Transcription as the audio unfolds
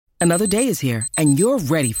Another day is here, and you're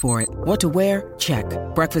ready for it. What to wear? Check.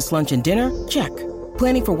 Breakfast, lunch, and dinner? Check.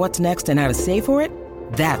 Planning for what's next and how to save for it?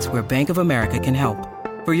 That's where Bank of America can help.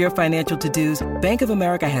 For your financial to-dos, Bank of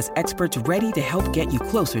America has experts ready to help get you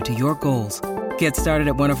closer to your goals. Get started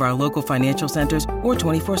at one of our local financial centers or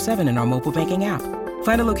 24/7 in our mobile banking app.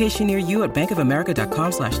 Find a location near you at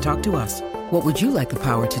bankofamerica.com/talktous. What would you like the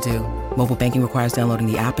power to do? Mobile banking requires downloading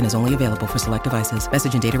the app and is only available for select devices.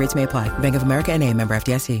 Message and data rates may apply. Bank of America N.A., member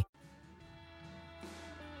FDIC.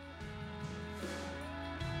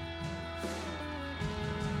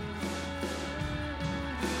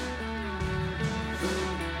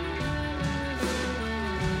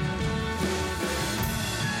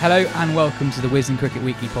 Hello and welcome to the Wisden Cricket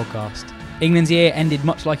Weekly podcast. England's year ended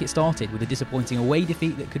much like it started, with a disappointing away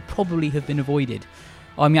defeat that could probably have been avoided.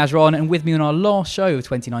 I'm Yazran, and with me on our last show of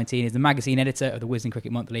 2019 is the magazine editor of the Wisden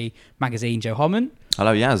Cricket Monthly magazine, Joe Harmon.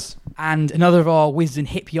 Hello, Yaz. And another of our Wisden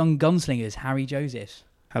hip young gunslingers, Harry Joseph.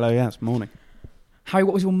 Hello, Yaz. Morning. Harry,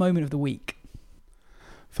 what was your moment of the week?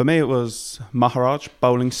 For me, it was Maharaj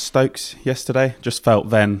bowling Stokes yesterday. Just felt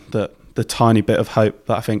then that the tiny bit of hope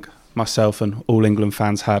that I think myself and all England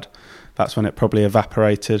fans had, that's when it probably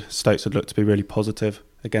evaporated. Stokes had looked to be really positive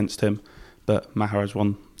against him, but Maharaj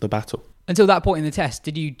won the battle. Until that point in the test,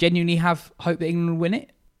 did you genuinely have hope that England would win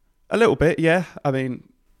it? A little bit, yeah. I mean,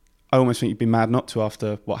 I almost think you'd be mad not to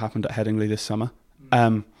after what happened at Headingley this summer.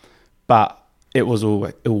 But it was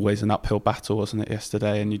always an uphill battle, wasn't it,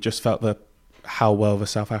 yesterday? And you just felt that how well the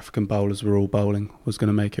South African bowlers were all bowling was going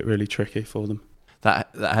to make it really tricky for them.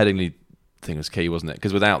 That Headingley thing was key, wasn't it?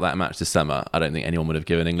 Because without that match this summer, I don't think anyone would have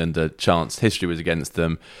given England a chance. History was against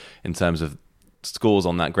them in terms of scores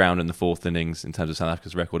on that ground in the fourth innings, in terms of South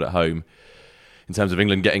Africa's record at home, in terms of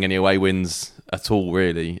England getting any away wins at all,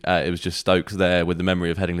 really. It was just Stokes there with the memory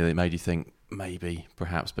of Headingley that made you think, maybe,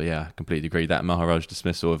 perhaps. But yeah, I completely agree. That Maharaj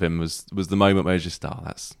dismissal of him was the moment where it was just,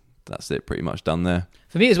 that's it, pretty much done there.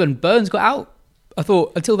 For me, it was when Burns got out. I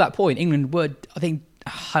thought, until that point, England would, I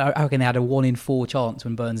reckon they had a 1 in 4 chance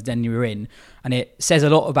when Burns and Denley were in, and it says a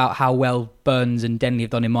lot about how well Burns and Denley have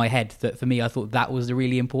done in my head. That for me, I thought that was a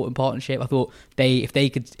really important partnership. I thought if they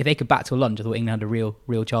could bat to a lunge, I thought England had a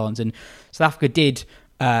real chance. And South Africa did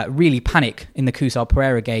really panic in the Kusal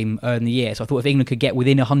Pereira game early in the year. So I thought if England could get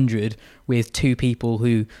within 100 with two people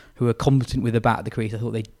who are competent with the bat at the crease, I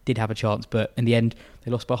thought they did have a chance. But in the end,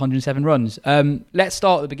 they lost by 107 runs. Let's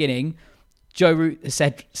start at the beginning. Joe Root has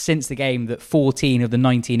said since the game that 14 of the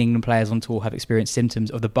 19 England players on tour have experienced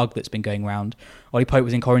symptoms of the bug that's been going around. Ollie Pope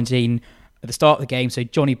was in quarantine at the start of the game, so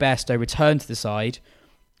Johnny Bairstow returned to the side.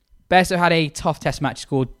 Bairstow had a tough test match,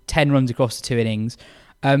 scored 10 runs across the 2 innings,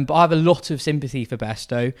 but I have a lot of sympathy for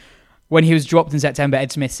Bairstow. When he was dropped in September,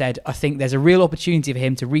 Ed Smith said, I think there's a real opportunity for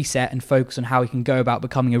him to reset and focus on how he can go about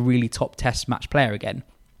becoming a really top test match player again.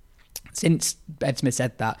 Since Ed Smith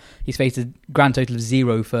said that, he's faced a grand total of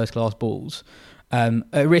 0 first-class balls.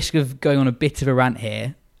 At risk of going on a bit of a rant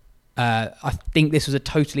here, I think this was a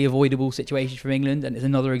totally avoidable situation from England, and it's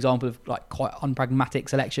another example of quite unpragmatic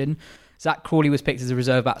selection. Zach Crawley was picked as a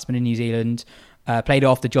reserve batsman in New Zealand, played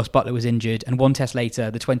after Josh Buttler was injured, and 1 test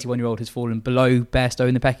later, the 21-year-old has fallen below Bairstow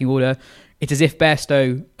in the pecking order. It's as if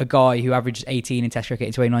Bairstow, a guy who averaged 18 in Test cricket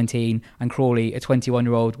in 2019, and Crawley, a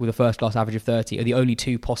 21-year-old with a first-class average of 30, are the only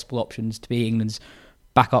 2 possible options to be England's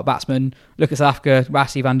backup batsman. Look at South Africa,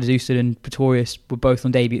 Rassie, Van der Dusen and Pretorius were both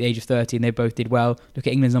on debut at the age of 30, and they both did well. Look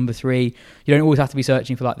at England's number 3. You don't always have to be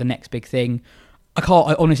searching for the next big thing.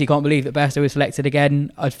 I honestly can't believe that Bairstow was selected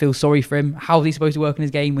again. I'd feel sorry for him. How was he supposed to work in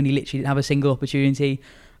his game when he literally didn't have a single opportunity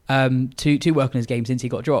to work in his game since he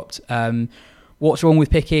got dropped? What's wrong with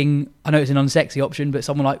picking, I know it's an unsexy option, but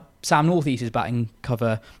someone like Sam Northeast's batting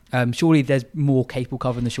cover? Surely there's more capable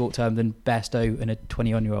cover in the short term than Bairstow and a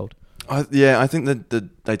 21-year-old. I think that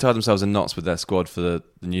they tied themselves in knots with their squad for the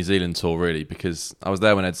New Zealand tour, really, because I was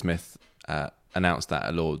there when Ed Smith announced that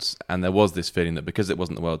at Lords, and there was this feeling that because it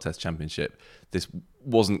wasn't the World Test Championship, this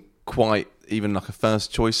wasn't quite even like a first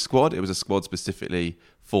choice squad. It was a squad specifically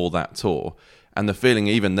for that tour, and the feeling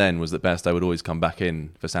even then was that Bairstow would always come back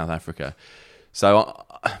in for South Africa. So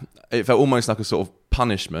it felt almost like a sort of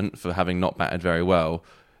punishment for having not batted very well.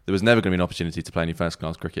 There was never going to be an opportunity to play any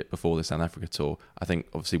first-class cricket before the South Africa tour. I think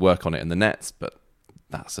obviously work on it in the nets, but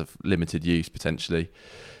that's of limited use potentially.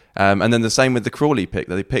 And then the same with the Crawley pick.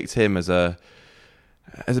 They picked him as a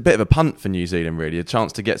bit of a punt for New Zealand, really, a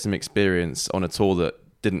chance to get some experience on a tour that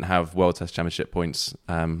didn't have World Test Championship points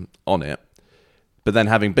on it. But then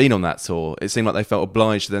having been on that tour, it seemed like they felt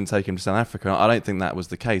obliged to then take him to South Africa. I don't think that was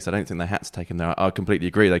the case. I don't think they had to take him there. I completely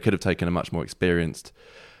agree. They could have taken a much more experienced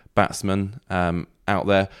batsman out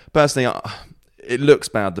there. Personally, it looks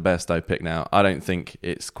bad, the Bairstow pick now. I don't think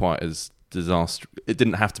it's quite as disastrous. It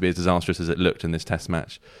didn't have to be as disastrous as it looked in this Test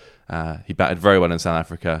match. He batted very well in South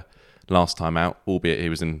Africa last time out, albeit he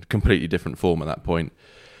was in completely different form at that point.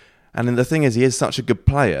 And then the thing is, he is such a good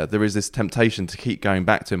player. There is this temptation to keep going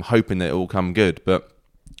back to him, hoping that it will come good. But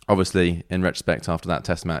obviously, in retrospect, after that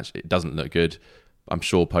Test match, it doesn't look good. I'm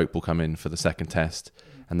sure Pope will come in for the second Test.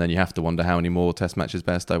 And then you have to wonder how many more Test matches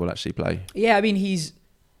Bairstow will actually play. Yeah, I mean,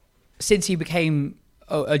 since he became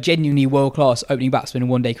a genuinely world-class opening batsman in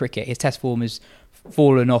one-day cricket, his Test form has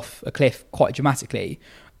fallen off a cliff quite dramatically.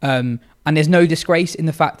 And there's no disgrace in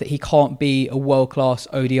the fact that he can't be a world-class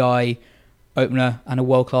ODI opener and a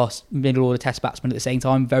world-class middle-order Test batsman at the same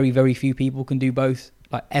time. Very, very few people can do both,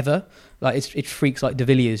 like, ever. Like, it's freaks like de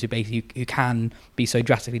Villiers who can be so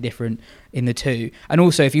drastically different in the two. And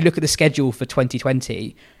also, if you look at the schedule for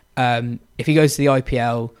 2020, if he goes to the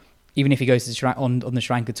IPL, even if he goes to on the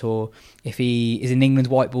Sri Lanka tour, if he is in England's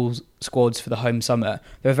white ball squads for the home summer,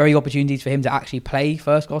 there are very opportunities for him to actually play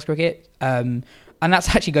first-class cricket. And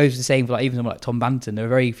that actually goes the same for even someone like Tom Banton. There are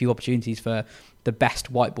very few opportunities for the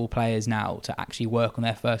best white ball players now to actually work on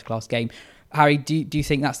their first-class game. Harry, do you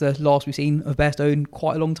think that's the last we've seen of Bairstow in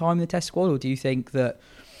quite a long time in the Test squad, or do you think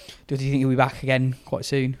he'll be back again quite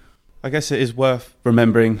soon? I guess it is worth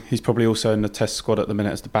remembering he's probably also in the Test squad at the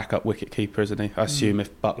minute as the backup wicket keeper, isn't he? I assume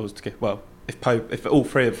if Buttler was to get, if all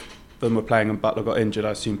three of them were playing and Buttler got injured,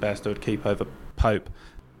 I assume Bairstow would keep over Pope.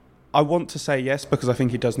 I want to say yes because I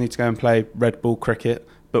think he does need to go and play red ball cricket.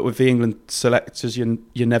 But with the England selectors, you're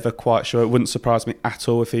never quite sure. It wouldn't surprise me at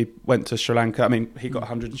all if he went to Sri Lanka. I mean, he got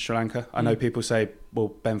 100 in Sri Lanka. I know people say, well,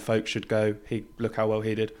 Ben Foakes should go. Look how well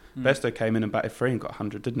he did. Bairstow came in and batted 3 and got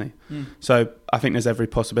 100, didn't he? So I think there's every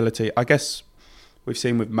possibility. I guess we've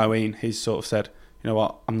seen with Moeen, he's sort of said, you know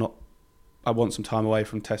what, I want some time away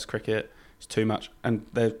from Test cricket. It's too much. And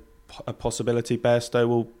there's a possibility Bairstow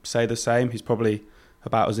will say the same. He's probably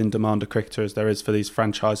about as in demand a cricketer as there is for these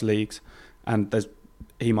franchise leagues. And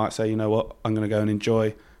he might say, you know what, I'm going to go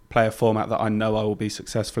and play a format that I know I will be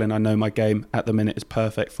successful in. I know my game at the minute is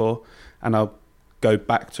perfect for, and I'll go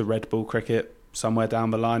back to red ball cricket somewhere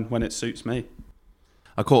down the line when it suits me.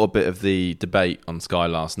 I caught a bit of the debate on Sky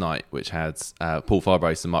last night, which had Paul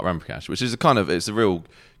Farbrace and Mark Ramprakash, which is it's a real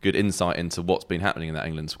good insight into what's been happening in that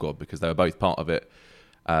England squad because they were both part of it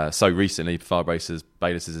so recently. Farbrace as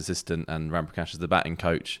Bayliss' assistant and Ramprakash as the batting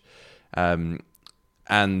coach. And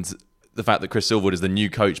the fact that Chris Silverwood is the new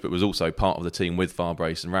coach but was also part of the team with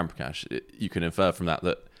Farbrace and Ramprakash, you can infer from that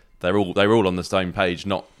they were all on the same page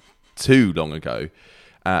not too long ago.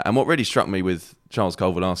 And what really struck me with Charles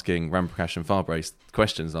Colville asking Ramprakash and Farbrace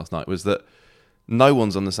questions last night was that no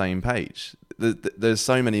one's on the same page. There's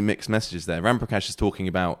so many mixed messages there. Ramprakash is talking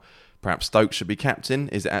about perhaps Stokes should be captain.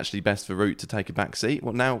 Is it actually best for Root to take a back seat?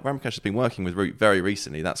 Well, now Ramprakash has been working with Root very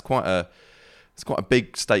recently. That's quite a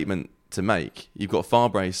big statement to make. You've got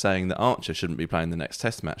Farbrace saying that Archer shouldn't be playing the next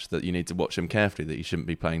Test match, that you need to watch him carefully, that he shouldn't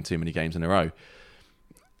be playing too many games in a row.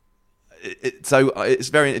 So it's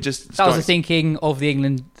very... That was the thinking of the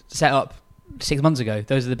England setup 6 months ago.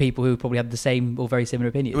 Those are the people who probably had the same or very similar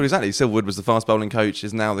opinion. Well, exactly. Silverwood was the fast bowling coach,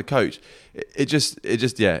 is now the coach. It just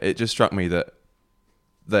struck me that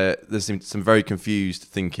there's some very confused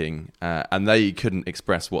thinking, and they couldn't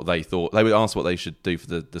express what they thought. They were asked what they should do for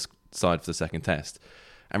the side for the second Test.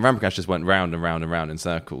 And Ramprakash just went round and round and round in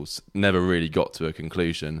circles, never really got to a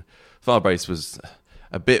conclusion. Farbrace was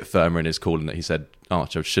a bit firmer in his calling that he said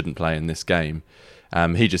Archer shouldn't play in this game.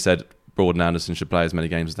 He just said Broad and Anderson should play as many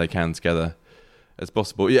games as they can together as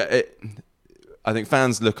possible. Yeah, I think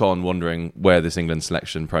fans look on wondering where this England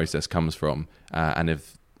selection process comes from. And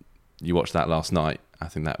if you watched that last night, I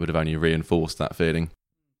think that would have only reinforced that feeling.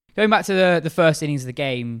 Going back to the first innings of the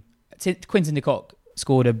game, Quinton de Kock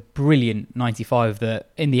scored a brilliant 95 that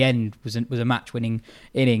in the end was a match-winning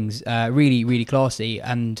innings. Really, really classy.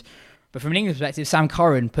 But from an England perspective, Sam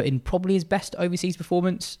Curran put in probably his best overseas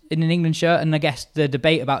performance in an England shirt. And I guess the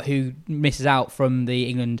debate about who misses out from the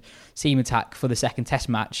England seam attack for the second Test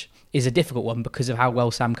match is a difficult one because of how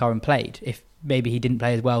well Sam Curran played. If maybe he didn't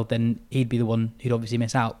play as well, then he'd be the one who'd obviously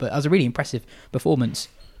miss out. But that was a really impressive performance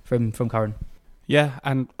from Curran. Yeah,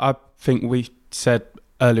 and I think we said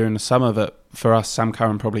earlier in the summer that for us, Sam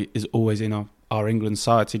Curran probably is always in our England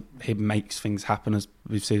side. He makes things happen, as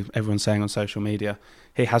we've seen everyone saying on social media.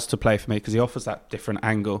 He has to play for me because he offers that different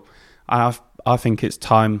angle. I think it's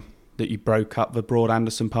time that you broke up the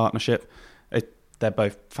Broad-Anderson partnership. They're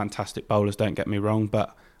both fantastic bowlers, don't get me wrong,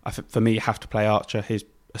 but for me, you have to play Archer. He's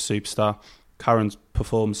a superstar. Curran's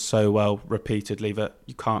performs so well repeatedly that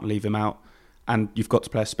you can't leave him out, and you've got to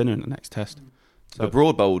play a spinner in the next Test. So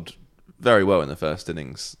Broad bowled very well in the first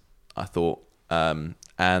innings, I thought. and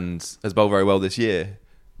has bowled very well this year.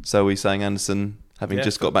 So we're saying Anderson, having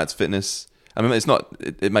just got back to fitness. I mean,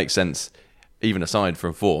 it makes sense, even aside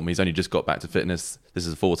from form. He's only just got back to fitness. This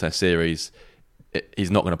is a 4-test series.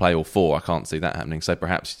 He's not going to play all 4. I can't see that happening. So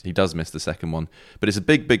perhaps he does miss the second one. But it's a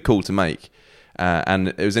big, big call to make. And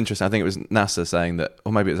it was interesting. I think it was Nasser saying that,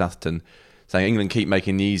 or maybe it was Atherton, saying England keep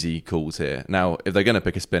making the easy calls here. Now, if they're going to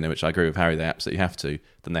pick a spinner, which I agree with Harry, they absolutely have to,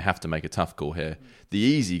 then they have to make a tough call here. The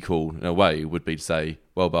easy call, in a way, would be to say,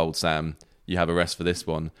 well bowled, Sam, you have a rest for this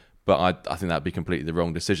one. But I think that'd be completely the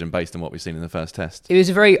wrong decision based on what we've seen in the first test. It was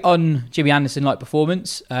a very un-Jimmy Anderson-like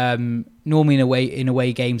performance. Normally in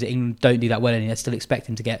away games that England don't do that well in, I still expect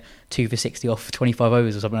him to get 2 for 60 off 25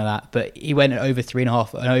 overs or something like that. But he went over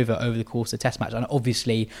 3.5 and over the course of the test match. And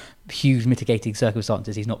obviously, huge mitigating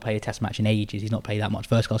circumstances. He's not played a test match in ages. He's not played that much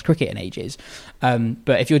first-class cricket in ages.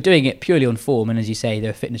 But if you're doing it purely on form, and as you say,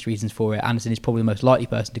 there are fitness reasons for it, Anderson is probably the most likely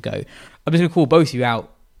person to go. I'm just going to call both of you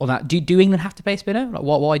out on that. Do England have to pay a spinner? Like,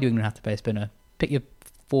 why do England have to pay a spinner? Pick your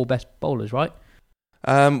 4 best bowlers, right?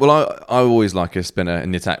 Well, I always like a spinner in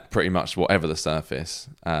the attack, pretty much whatever the surface.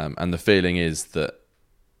 And the feeling is that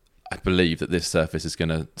I believe that this surface is going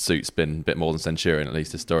to suit spin a bit more than Centurion, at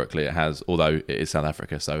least historically it has, although it is South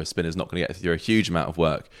Africa, so a spinner's not going to get through a huge amount of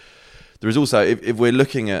work. There is also, if we're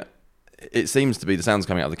looking at, it seems to be, the sounds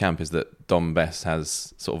coming out of the camp is that Dom Bess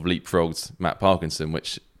has sort of leapfrogged Matt Parkinson,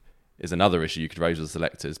 which is another issue you could raise with the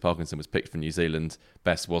selectors. Parkinson was picked for New Zealand.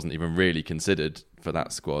 Bess wasn't even really considered for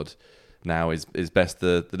that squad. Now is Bess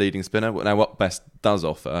the leading spinner? Now what Bess does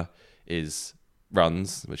offer is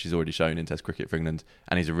runs, which he's already shown in Test cricket for England,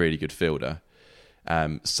 and he's a really good fielder.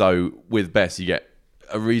 So with Bess, you get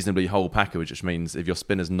a reasonably whole package, which means if your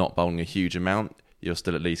spinner's not bowling a huge amount, you're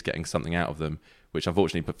still at least getting something out of them, which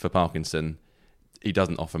unfortunately for Parkinson, he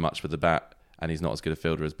doesn't offer much with the bat, and he's not as good a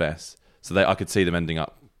fielder as Bess. So I could see them ending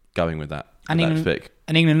up going with that. And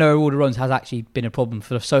England lower order runs has actually been a problem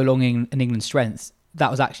for so long in England's strength.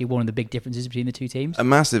 That was actually one of the big differences between the two teams. A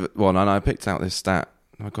massive one, and I picked out this stat.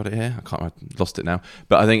 Have I got it here? I lost it now.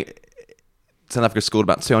 But I think South Africa scored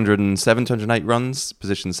about 207, 208 runs,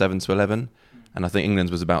 position 7 to 11. And I think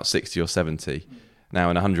England's was about 60 or 70. Now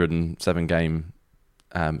in a 107 game,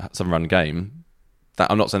 7-run game,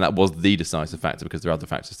 I'm not saying that was the decisive factor, because there are other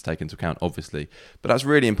factors to take into account, obviously. But that's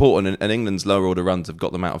really important, and England's lower order runs have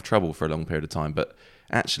got them out of trouble for a long period of time. But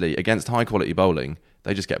actually, against high-quality bowling,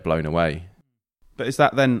 they just get blown away. But is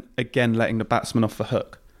that then, again, letting the batsman off the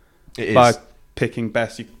hook? It is. By picking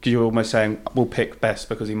Bess, you're almost saying, we'll pick Bess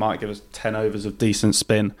because he might give us 10 overs of decent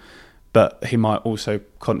spin, but he might also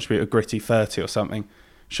contribute a gritty 30 or something.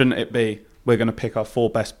 Shouldn't it be, we're going to pick our 4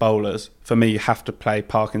 best bowlers? For me, you have to play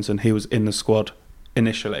Parkinson. He was in the squad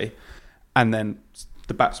initially, and then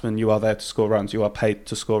the batsman, you are there to score runs, you are paid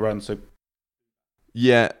to score runs. So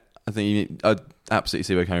yeah, I think I absolutely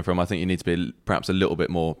see where you're coming from. I think you need to be perhaps a little bit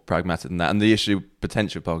more pragmatic than that. And the issue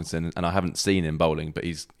potentially with Parkinson, and I haven't seen him bowling, but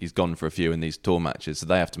he's gone for a few in these tour matches, so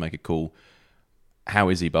they have to make a call. How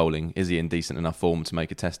is he bowling? Is he in decent enough form to make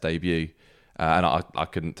a test debut? And I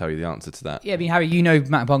couldn't tell you the answer to that. Yeah, I mean, Harry, you know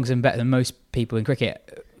Matt Parkinson better than most people in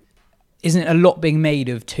cricket. Isn't a lot being made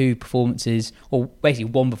of 2 performances, or basically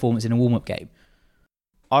 1 performance in a warm-up game?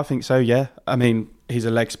 I think so, yeah. I mean, he's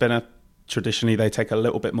a leg spinner. Traditionally, they take a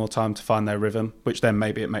little bit more time to find their rhythm, which then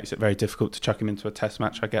maybe it makes it very difficult to chuck him into a test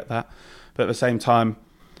match. I get that. But at the same time,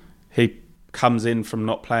 he comes in from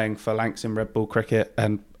not playing for Lancs in red ball cricket,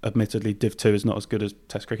 and admittedly Div 2 is not as good as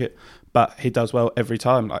test cricket, but he does well every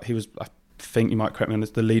time. Like, he was, I think you might correct me on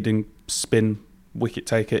this, the leading spin wicket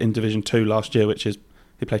taker in Division 2 last year, which is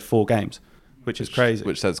he played 4 games, which is crazy.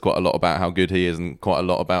 Which says quite a lot about how good he is, and quite a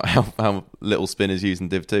lot about how little spin is used in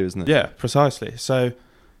Div 2, isn't it? Yeah, precisely. So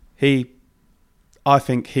I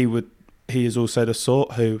think he is also the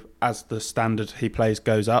sort who, as the standard he plays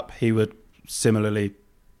goes up, he would similarly,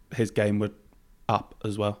 his game would up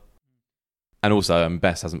as well. And also,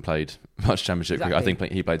 Bess hasn't played much championship cricket. Exactly. I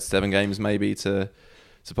think he played 7 games maybe to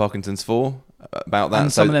Parkinson's 4, about that.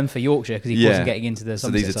 And some of them for Yorkshire, because he wasn't getting into the So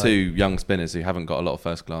these are 2 young spinners who haven't got a lot of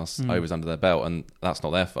first-class overs under their belt, and that's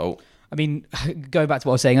not their fault. I mean, going back to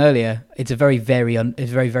what I was saying earlier, it's a very, very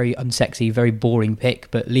unsexy, very boring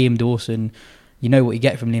pick, but Liam Dawson, you know what you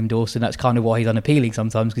get from Liam Dawson. That's kind of why he's unappealing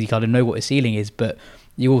sometimes, because you kind of know what his ceiling is, but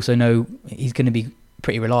you also know he's going to be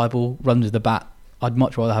pretty reliable, runs with the bat. I'd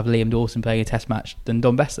much rather have Liam Dawson playing a test match than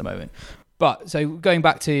Dom Bess at the moment. But so going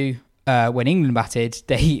back to when England batted,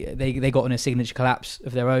 they got on a signature collapse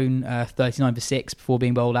of their own, 39 for 6 before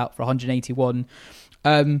being bowled out for 181.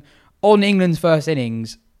 On England's first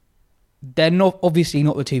innings, they're not obviously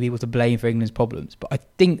not the 2 people to blame for England's problems, but I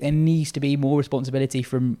think there needs to be more responsibility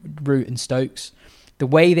from Root and Stokes. the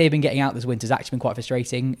way they've been getting out this winter has actually been quite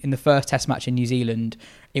frustrating. In the first Test match in New Zealand,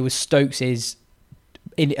 it was Stokes's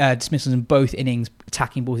dismissals in both innings,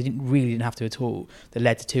 attacking balls he didn't have to at all, that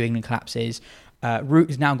led to 2 England collapses. Root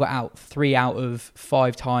has now got out 3 out of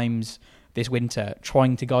 5 times this winter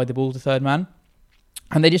trying to guide the ball to third man,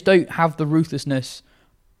 and they just don't have the ruthlessness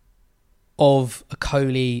of a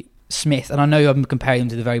Kohli, Smith. And I know I'm comparing them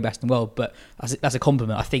to the very best in the world, but that's a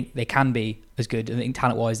compliment. I think they can be as good. I think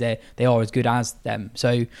talent-wise they are as good as them.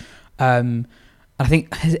 So I think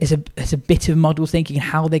it's a bit of muddled thinking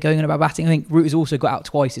how they're going on about batting. I think Root has also got out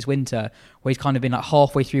twice this winter where he's kind of been like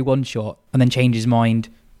halfway through one shot and then changed his mind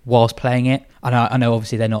whilst playing it. I know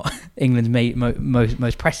obviously they're not England's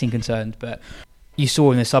most pressing concerns, but you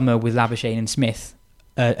saw in the summer with Labuschagne and Smith,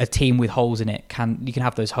 a team with holes in it, you can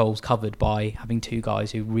have those holes covered by having 2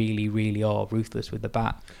 guys who really, really are ruthless with the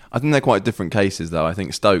bat. I think they're quite different cases, though. I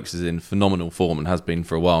think Stokes is in phenomenal form and has been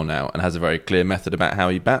for a while now, and has a very clear method about how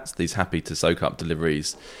he bats. He's happy to soak up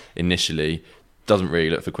deliveries initially, doesn't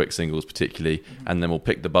really look for quick singles particularly, and then will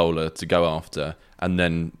pick the bowler to go after, and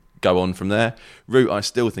then go on from there. Root, I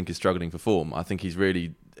still think, is struggling for form. I think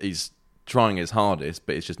he's trying his hardest,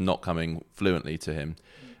 but it's just not coming fluently to him.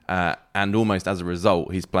 And almost as a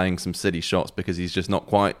result, he's playing some silly shots because he's just not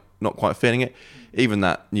quite feeling it. Even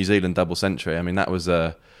that New Zealand double century, I mean, that was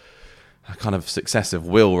a kind of success of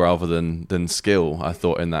will rather than skill, I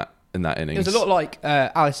thought, in that innings. It was a lot like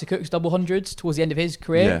Alistair Cook's double hundreds towards the end of his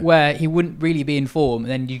career, where he wouldn't really be in form,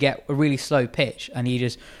 and then you get a really slow pitch, and he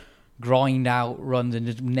just grind out runs and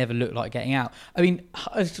just never look like getting out. I mean,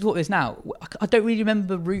 I just thought this now. I don't really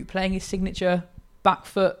remember Root playing his signature back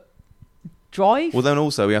foot drive. Well, then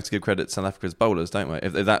also we have to give credit to South Africa's bowlers, don't we?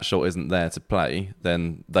 If that shot isn't there to play,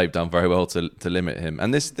 then they've done very well to limit him.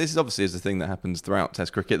 And this is obviously is the thing that happens throughout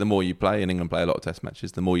Test cricket. The more you play, and England play a lot of Test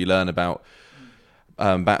matches, the more you learn about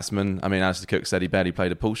batsmen. I mean, Alistair Cook said he barely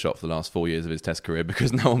played a pull shot for the last 4 years of his Test career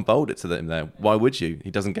because no one bowled it to him there. Why would you? He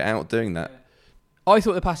doesn't get out doing that. I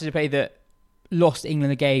thought the passage of play that lost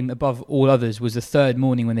England the game above all others was the third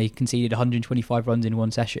morning when they conceded 125 runs in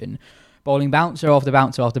one session. Bowling bouncer after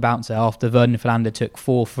bouncer after bouncer after Vernon Philander took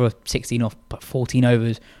 4 for 16 off 14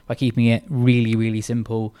 overs by keeping it really, really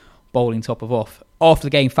simple, bowling top of off. After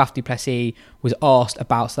the game, Faf du Plessis was asked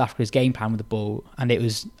about South Africa's game plan with the ball, and it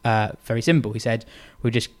was very simple. He said,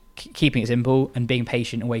 we're just keeping it simple and being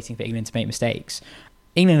patient and waiting for England to make mistakes.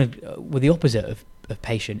 England were the opposite of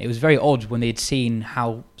patient. It was very odd when they'd seen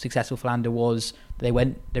how successful Philander was. They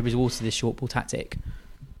resorted to this short ball tactic.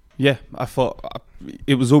 Yeah, I thought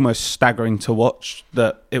it was almost staggering to watch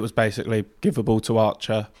that it was basically give a ball to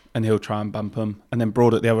Archer and he'll try and bump him, and then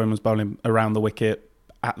Broad at the other end was bowling around the wicket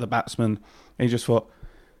at the batsman, and you just thought,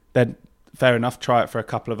 then fair enough, try it for a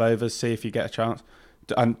couple of overs, see if you get a chance.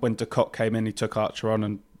 And when de Kock came in, he took Archer on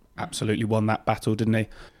and absolutely won that battle, didn't he?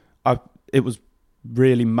 It was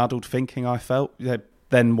really muddled thinking, I felt.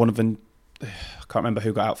 Then one of them, I can't remember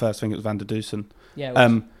who got out first, I think it was Van der Dusen.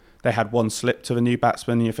 Yeah, they had one slip to the new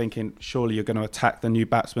batsman, and you're thinking, surely you're going to attack the new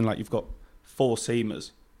batsman, like you've got 4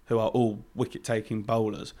 seamers who are all wicket-taking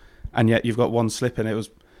bowlers, and yet you've got one slip, and it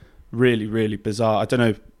was really, really bizarre. I don't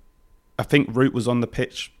know, I think Root was on the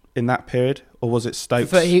pitch in that period, or was it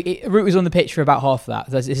Stokes? Root was on the pitch for about half of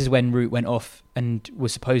that. This is when Root went off and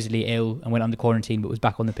was supposedly ill and went under quarantine, but was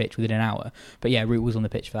back on the pitch within an hour. But yeah, Root was on the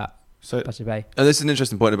pitch for that. So, and this is an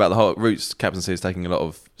interesting point about the whole Root's captaincy is taking a lot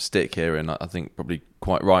of stick here, and I think probably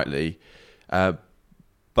quite rightly.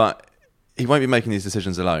 But he won't be making these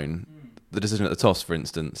decisions alone. The decision at the toss, for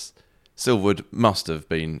instance, Silverwood must have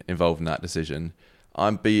been involved in that decision.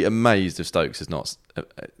 I'd be amazed if Stokes is not.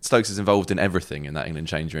 Stokes is involved in everything in that England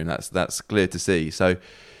change room. That's clear to see. So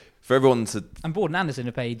for everyone to, and Broad and Anderson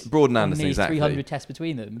have played exactly 300 tests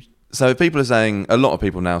between them. So people are saying, a lot of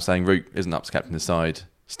people now saying Root isn't up to captain the side.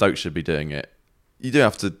 Stokes should be doing it. You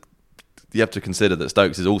have to consider that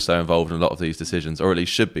Stokes is also involved in a lot of these decisions, or at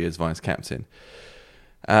least should be as vice captain.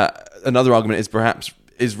 Another argument is perhaps,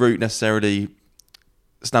 is Root necessarily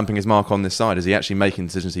stamping his mark on this side? Is he actually making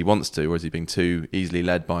decisions he wants to, or is he being too easily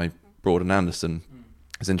led by Broad and Anderson?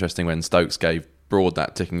 It's interesting when Stokes gave Broad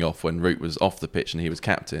that ticking off when Root was off the pitch and he was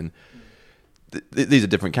captain. These are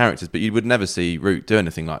different characters, but you would never see Root do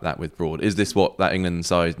anything like that with Broad. Is this what that England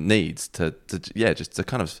side needs to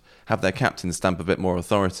kind of have their captain stamp a bit more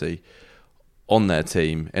authority on their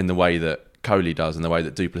team in the way that Kohli does, in the way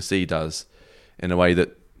that du Plessis does, in a way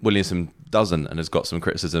that Williamson doesn't, and has got some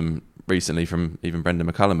criticism recently from even Brendan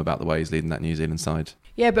McCullum about the way he's leading that New Zealand side.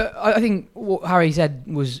 Yeah, but I think what Harry said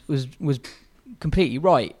was completely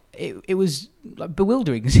right. It was like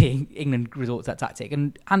bewildering seeing England resort to that tactic,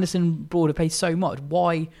 and Anderson, Broad have played so much.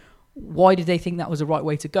 Why did they think that was the right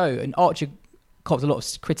way to go? And Archer copped a lot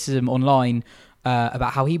of criticism online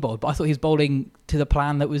about how he bowled, but I thought he was bowling to the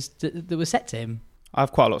plan that was set to him. I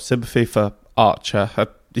have quite a lot of sympathy for Archer.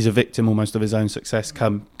 He's a victim almost of his own success.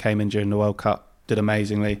 Came in during the World Cup, did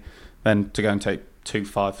amazingly. Then to go and take 2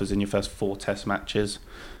 fifers in your first 4 Test matches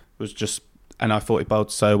was just... And I thought he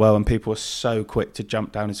bowled so well, and people were so quick to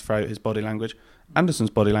jump down his throat, his body language.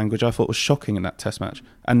 Anderson's body language I thought was shocking in that Test match.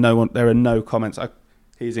 And there are no comments.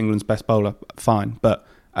 He's England's best bowler, fine. But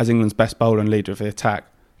as England's best bowler and leader of the attack,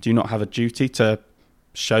 do you not have a duty to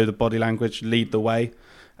show the body language, lead the way?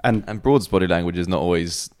 And Broad's body language is not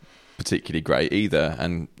always particularly great either.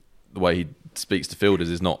 And the way he speaks to fielders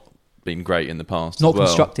has not been great in the past. Not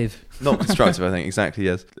constructive. Not constructive, I think. Exactly,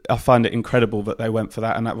 yes. I find it incredible that they went for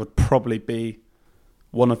that, and that would probably be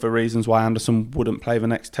one of the reasons why Anderson wouldn't play the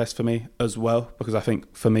next Test for me as well, because I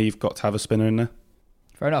think for me you've got to have a spinner in there.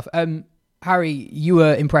 Fair enough. Harry, you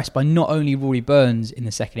were impressed by not only Rory Burns in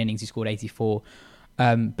the second innings, he scored 84,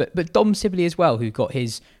 but Dom Sibley as well, who got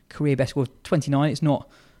his career best score of 29. It's not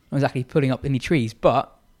exactly pulling up any trees,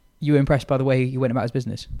 but you were impressed by the way he went about his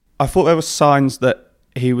business. I thought there were signs that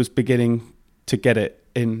he was beginning to get it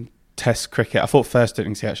in Test cricket. I thought first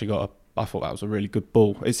innings he actually I thought that was a really good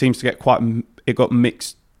ball. It seems to get it got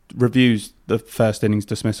mixed reviews, the first innings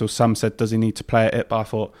dismissal. Some said, does he need to play at it? But I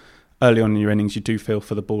thought early on in your innings you do feel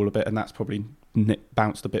for the ball a bit, and that's probably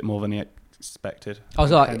bounced a bit more than he expected. I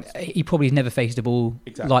was like, he probably has never faced a ball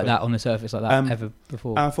like that on the surface like that ever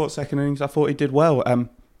before. I thought second innings, I thought he did well.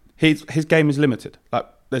 His game is limited. Like,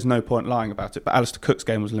 there's no point lying about it. But Alistair Cook's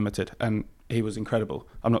game was limited, and he was incredible.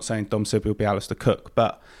 I'm not saying Dom Sibley will be Alistair Cook,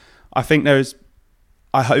 but I think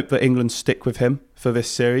I hope that England stick with him for this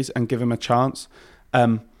series and give him a chance.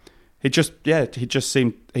 He just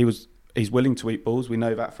seemed he's willing to eat balls. We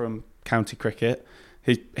know that from county cricket.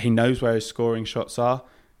 He knows where his scoring shots are.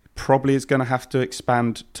 Probably is going to have to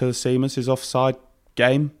expand to the seamers, his offside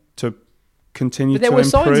game, to continue to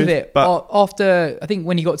improve. But there were signs of it. But after, I think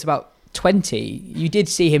when he got to about 20, you did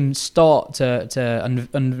see him start to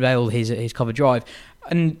unveil his cover drive.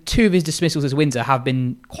 And 2 of his dismissals as Windsor have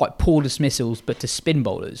been quite poor dismissals, but to spin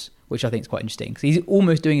bowlers, which I think is quite interesting. Because he's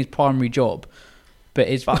almost doing his primary job. But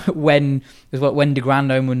it's when De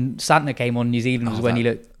Grandome, when Santner came on New Zealand, was when he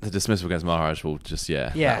looked... The dismissal against Maharaj will just,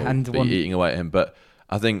 and be eating away at him. But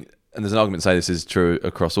I think, and there's an argument to say this is true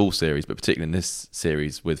across all series, but particularly in this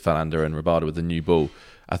series with Falander and Rabada with the new ball,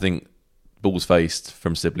 I think balls faced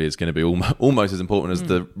from Sibley is going to be almost as important as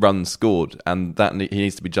the runs scored, and that he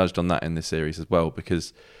needs to be judged on that in this series as well,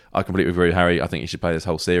 because I completely agree with Harry. I think he should play this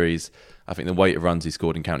whole series. I think the weight of runs he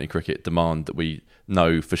scored in county cricket demand that we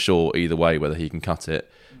know for sure either way whether he can cut it.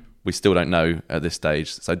 We still don't know at this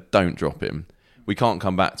stage, so don't drop him. We can't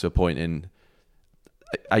come back to a point in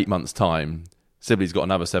 8 months' time. Sibley's got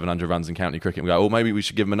another 700 runs in county cricket, and we go, maybe we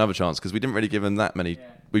should give him another chance, because we didn't really give him that many. Yeah.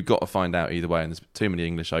 We've got to find out either way, and there's too many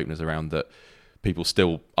English openers around that people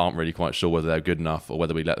still aren't really quite sure whether they're good enough or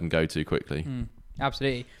whether we let them go too quickly.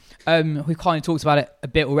 Absolutely. We've kind of talked about it a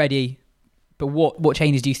bit already, but what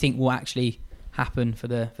changes do you think will actually happen for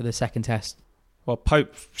the second Test? Well,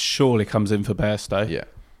 Pope surely comes in for Bairstow. Yeah.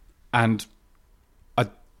 And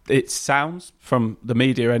it sounds, from the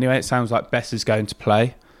media anyway, it sounds like Bess is going to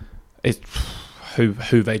play. Who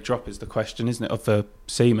they drop is the question, isn't it, of the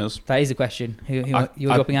seamers? That is the question.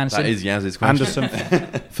 You're dropping Anderson? That is Yaz's question.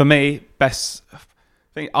 Anderson, for me, Bess,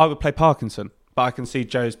 I would play Parkinson, but I can see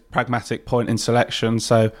Joe's pragmatic point in selection,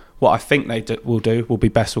 so what I think they will do will be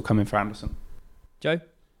Bess will come in for Anderson. Joe?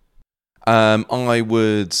 I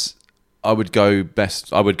would go best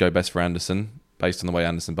for Anderson, based on the way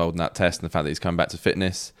Anderson bowled in that Test and the fact that he's come back to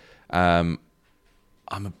fitness. I'm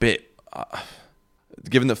a bit...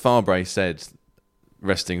 given that Farbrae said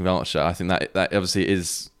resting Archer, I think that obviously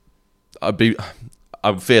is... I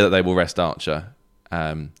would fear that they will rest Archer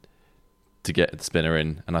to get the spinner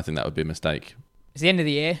in, and I think that would be a mistake. It's the end of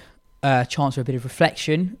the year. Chance for a bit of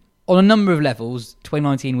reflection. On a number of levels,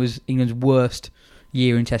 2019 was England's worst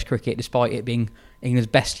year in Test cricket, despite it being England's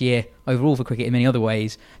best year overall for cricket in many other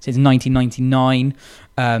ways since 1999.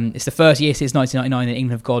 It's the first year since 1999 that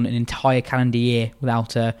England have gone an entire calendar year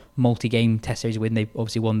without a multi-game Test series win. They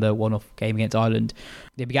obviously won the one-off game against Ireland.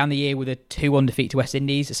 They began the year with a 2-1 defeat to West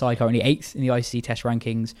Indies, a side currently 8th in the ICC Test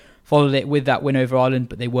rankings. Followed it with that win over Ireland,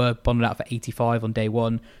 but they were bundled out for 85 on day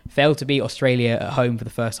one. Failed to beat Australia at home for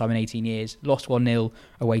the first time in 18 years. Lost 1-0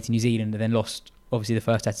 away to New Zealand, and then lost obviously the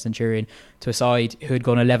first Test at Centurion to a side who had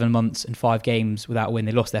gone 11 months and 5 games without a win.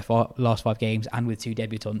 They lost their last 5 games, and with 2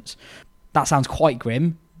 debutants. That sounds quite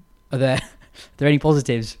grim. Are there any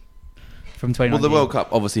positives from 2019? Well, the World Cup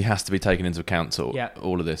obviously has to be taken into account to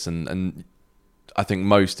all of this, and I think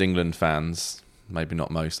most England fans, maybe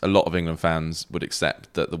not most, a lot of England fans would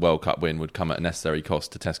accept that the World Cup win would come at a necessary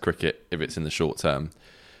cost to Test cricket if it's in the short term.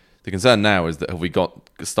 The concern now is that have we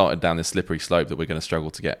started down this slippery slope that we're going to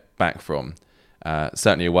struggle to get back from?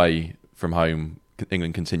 Certainly away from home,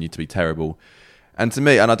 England continue to be terrible. And to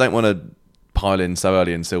me, and I don't want to pile in so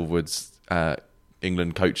early in Silverwood's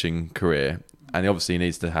England coaching career, and he obviously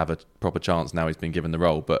needs to have a proper chance now he's been given the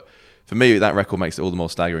role, but for me, that record makes it all the more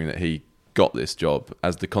staggering that he got this job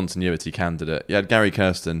as the continuity candidate. You had Gary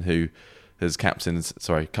Kirsten, who has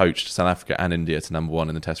coached South Africa and India to number 1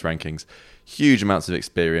 in the Test rankings. Huge amounts of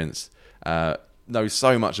experience, knows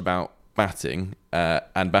so much about batting,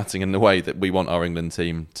 and batting in the way that we want our England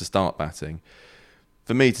team to start batting.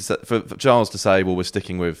 For me, for Charles to say, well, we're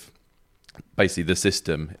sticking with basically the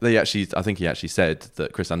system, I think he actually said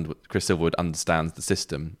that Chris Silverwood understands the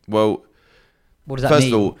system. Well, what does that mean?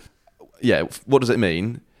 First of all, yeah, what does it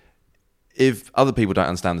mean? If other people don't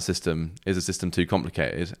understand the system, is the system too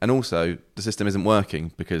complicated? And also, the system isn't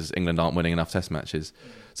working because England aren't winning enough Test matches.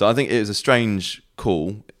 So I think it was a strange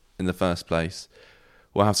call in the first place.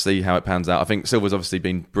 We'll have to see how it pans out. I think Silver's obviously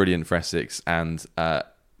been brilliant for Essex and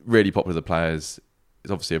really popular with the players.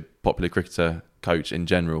 He's obviously a popular cricketer, coach in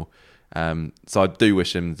general. So I do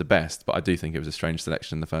wish him the best, but I do think it was a strange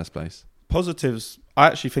selection in the first place. Positives, I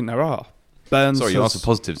actually think there are. Burns you asked for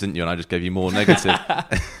positives, didn't you? And I just gave you more negative.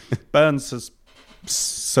 Burns has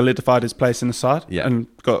solidified his place in the side and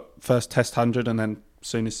got first Test 100 and then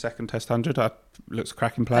soon his second Test 100. Looks a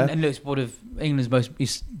cracking player. And looks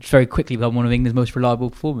he's very quickly become one of England's most reliable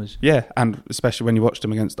performers. Yeah, and especially when you watched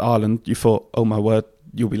him against Ireland, you thought, oh my word,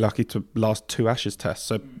 you'll be lucky to last 2 Ashes tests.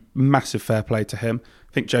 So massive fair play to him.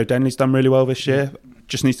 I think Joe Denley's done really well this year.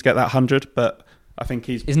 Just needs to get that 100, but I think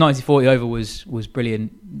his 90-40 over was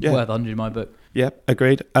brilliant. Worth 100 in my book. Yeah,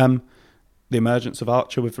 agreed. The emergence of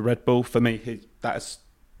Archer with the red ball, for me, that has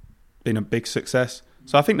been a big success.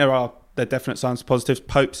 So I think there are definite signs of positives.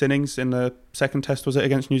 Pope's innings in the second Test, was it,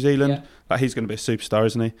 against New Zealand? Yeah. Like, he's going to be a superstar,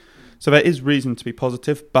 isn't he? So there is reason to be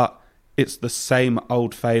positive, but it's the same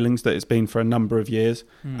old failings that it's been for a number of years.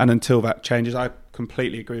 And until that changes, I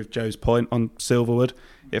completely agree with Joe's point on Silverwood.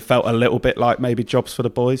 It felt a little bit like maybe jobs for the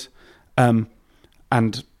boys.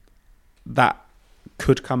 And that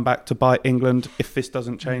could come back to bite England if this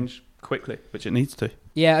doesn't change quickly, which it needs to.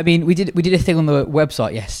 Yeah, I mean, we did a thing on the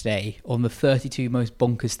website yesterday on the 32 most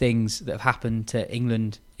bonkers things that have happened to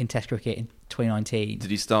England in Test cricket in 2019.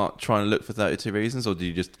 Did you start trying to look for 32 reasons, or did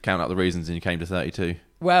you just count out the reasons and you came to 32?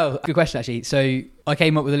 Well, good question, actually. So I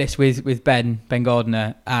came up with a list with Ben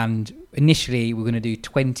Gardner, and initially we were going to do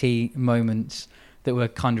 20 moments that were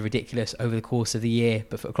kind of ridiculous over the course of the year,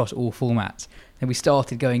 but across all formats. Then we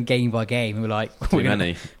started going game by game, and we were like,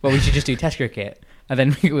 we should just do Test cricket. And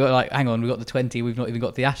then we were like, hang on, we've got the 20, we've not even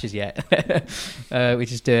got the Ashes yet. we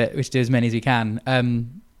just do as many as we can.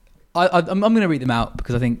 I'm going to read them out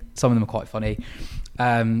because I think some of them are quite funny.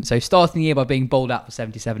 So starting the year by being bowled out for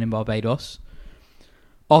 77 in Barbados.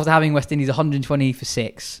 After having West Indies 120 for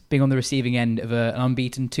 6, being on the receiving end of an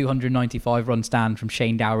unbeaten 295-run stand from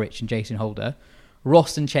Shane Dowrich and Jason Holder.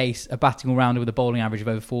 Ross and Chase, a batting all-rounder with a bowling average of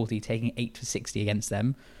over 40, taking 8 for 60 against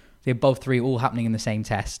them. The above 3 all happening in the same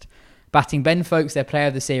Test. Batting Ben Foakes, their player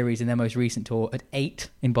of the series in their most recent tour, at 8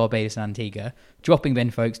 in Barbados and Antigua, dropping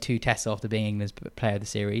Ben Foakes 2 tests after being England's player of the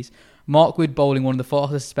series. Mark Wood bowling one of the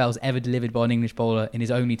fastest spells ever delivered by an English bowler in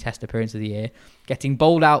his only Test appearance of the year, getting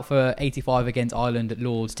bowled out for 85 against Ireland at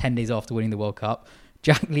Lord's 10 days after winning the World Cup.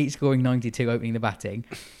 Jack Leach scoring 92 opening the batting,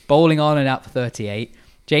 bowling Ireland out for 38.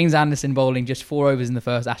 James Anderson bowling just 4 overs in the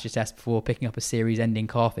first Ashes Test before picking up a series-ending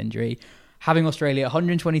calf injury. Having Australia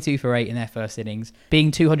 122 for 8 in their first innings, being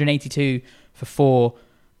 282 for 4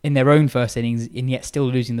 in their own first innings, and yet still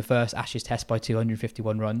losing the first Ashes Test by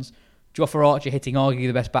 251 runs. Jofra Archer hitting arguably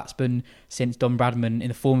the best batsman since Don Bradman in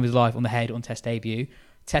the form of his life on the head on Test debut.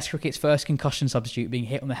 Test cricket's first concussion substitute being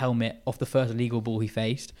hit on the helmet off the first illegal ball he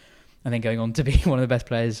faced, and then going on to be one of the best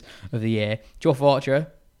players of the year. Jofra Archer,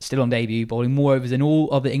 still on debut, bowling more overs than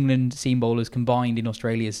all other England seam bowlers combined in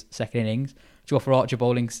Australia's second innings. Jofra Archer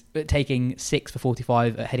bowling, taking 6 for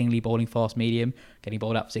 45 at Headingley, bowling fast medium, getting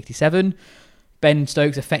bowled out for 67. Ben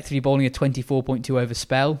Stokes effectively bowling a 24.2 over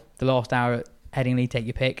spell. The last hour at Headingley, take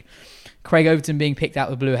your pick. Craig Overton being picked out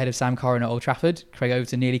of the blue ahead of Sam Curran at Old Trafford. Craig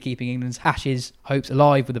Overton nearly keeping England's Ashes hopes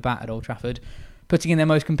alive with the bat at Old Trafford. Putting in their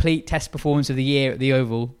most complete Test performance of the year at the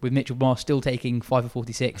Oval, with Mitchell Marsh still taking 5 for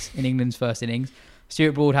 46 in England's first innings.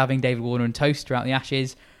 Stuart Broad having David Warner and toast throughout the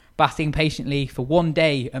Ashes. Batting patiently for 1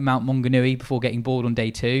 day at Mount Maunganui before getting bored on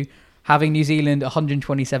day 2. Having New Zealand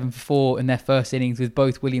 127 for 4 in their first innings with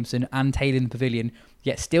both Williamson and Taylor in the pavilion,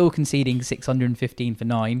 yet still conceding 615 for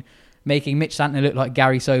 9. Making Mitch Santner look like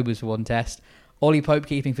Gary Sobers for one Test. Ollie Pope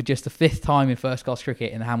keeping for just the 5th time in first-class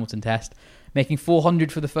cricket in the Hamilton Test, making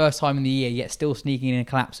 400 for the first time in the year, yet still sneaking in a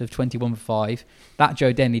collapse of 21 for 5. That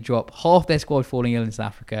Joe Denley drop, half their squad falling ill in South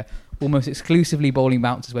Africa, almost exclusively bowling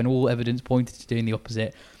bouncers when all evidence pointed to doing the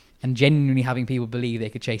opposite, and genuinely having people believe they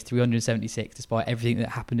could chase 376 despite everything that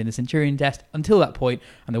happened in the Centurion Test until that point,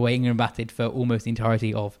 and the way England batted for almost the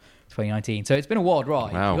entirety of 2019. So it's been a wild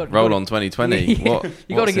ride. Wow, roll on 2020. You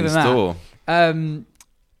got to give them that.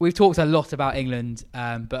 We've talked a lot about England,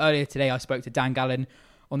 but earlier today I spoke to Dan Gallen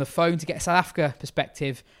on the phone to get a South Africa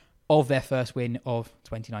perspective of their first win of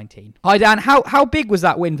 2019. Hi Dan, how big was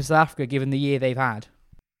that win for South Africa given the year they've had?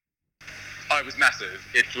 Oh, it was massive.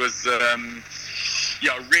 It was,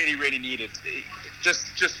 really, really needed.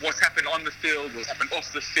 Just what's happened on the field, what's happened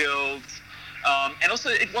off the field, and also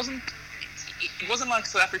it wasn't like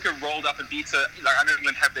South Africa rolled up and beat I know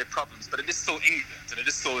England have their problems, but it is still England, and it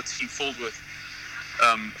is still a team filled with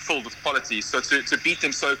quality. So to beat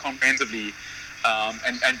them so comprehensively,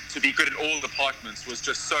 and to be good in all departments was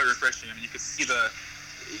just so refreshing. I mean, you could see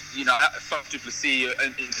Faf du Plessis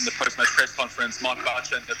in the post-match press conference, Mark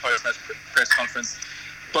Boucher in the post-match press conference,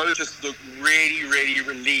 both just looked really, really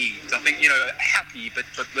relieved. I think, happy, but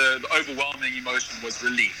the overwhelming emotion was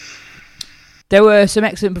relief. There were some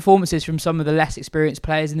excellent performances from some of the less experienced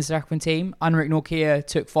players in the South African team. Anrich Nortje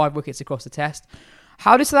took 5 wickets across the Test.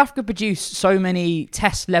 How does South Africa produce so many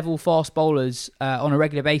Test-level fast bowlers on a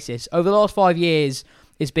regular basis? Over the last 5 years,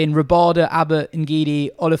 it's been Rabada, Abbott, Ngidi,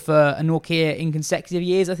 Oliver and Nortje in consecutive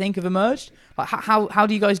years, I think, have emerged. How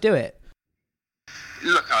do you guys do it?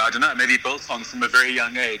 Look, I don't know, maybe built on from a very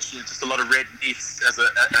young age. Just a lot of red meat as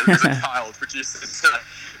a child produces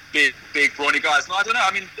big, brawny guys. No, I don't know.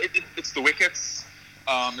 I mean, it's the wickets.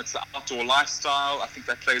 It's the outdoor lifestyle. I think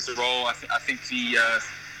that plays a role. I think the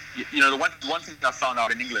one thing I found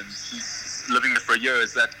out in England since living there for a year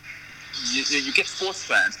is that you get sports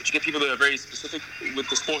fans, but you get people that are very specific with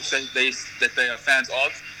the sports that they are fans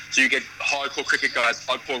of. So you get hardcore cricket guys,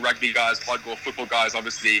 hardcore rugby guys, hardcore football guys,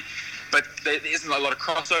 obviously. But there isn't a lot of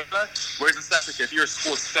crossover. Whereas in South Africa, if you're a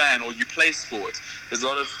sports fan or you play sport, there's a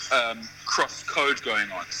lot of cross-code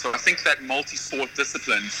going on. So I think that multi-sport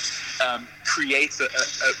discipline creates a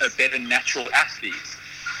better natural athlete.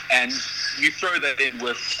 And you throw that in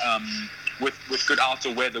with good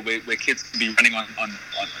outdoor weather where kids can be running on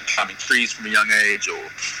climbing trees from a young age or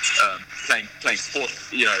playing sport,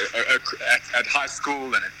 at high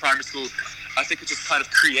school and at primary school. I think it just kind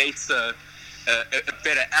of creates a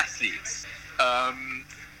better athletes,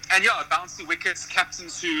 bouncy wickets,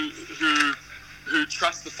 captains who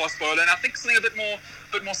trust the fast bowler, and I think something a bit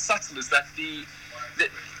more subtle is that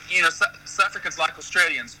South Africans, like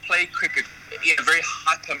Australians, play cricket in a very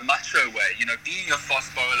hyper macho way. Being a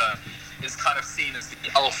fast bowler is kind of seen as the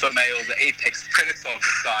alpha male, the apex predator of the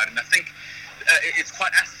side, and I think it's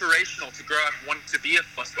quite aspirational to grow up wanting to be a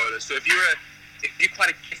fast bowler. So if you're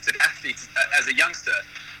quite a gifted athlete as a youngster,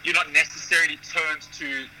 you're not necessarily turned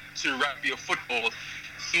to rugby or football.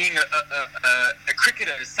 Being a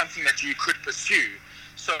cricketer is something that you could pursue.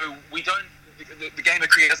 So the game of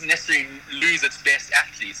cricket doesn't necessarily lose its best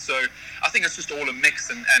athletes. So I think it's just all a mix,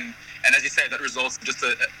 and as you say, that results in just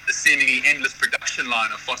a seemingly endless production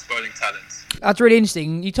line of fast bowling talents. That's really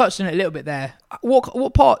interesting. You touched on it a little bit there.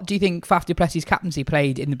 What part do you think Faf du Plessis' captaincy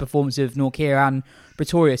played in the performance of Nortje and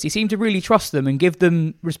Pretorius? He seemed to really trust them and give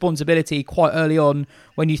them responsibility quite early on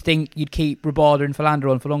when you think you'd keep Rabada and Philander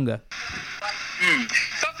on for longer.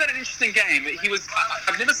 Faf had an interesting game.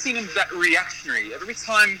 I've never seen him that reactionary. Every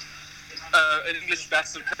time an English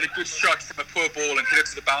batsman played a good shot from a poor ball and hit it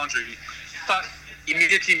to the boundary, Faf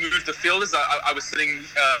immediately moved the fielders. I was sitting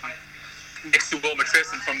next to Will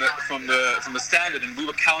McPherson from the Standard, and we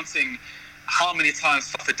were counting how many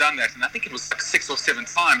times Faf had done that, and I think it was like 6 or 7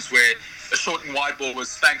 times where a short and wide ball was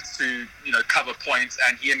spanked to cover point,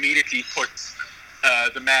 and he immediately put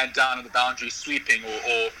the man down on the boundary sweeping,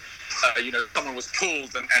 or someone was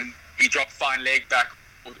pulled and he dropped fine leg back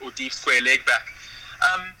or deep square leg back.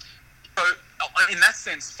 So in that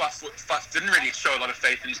sense, Faf didn't really show a lot of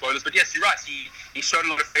faith in his bowlers, but yes, you're right. He showed a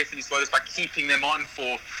lot of faith in his bowlers by keeping them on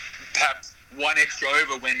for perhaps one extra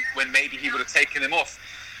over when maybe he would have taken them off.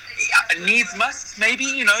 Needs must,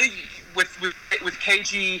 maybe, with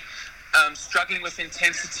KG struggling with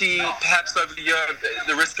intensity, perhaps over the year,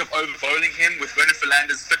 the risk of over bowling him with Werner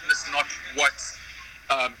Philander's fitness not what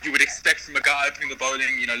you would expect from a guy opening the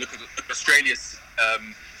bowling. Look at Australia's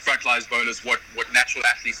frontline bowlers, what natural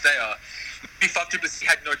athletes they are. Faf du Plessis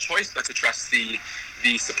had no choice but to trust the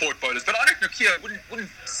support bowlers. But Anrich Nortje wouldn't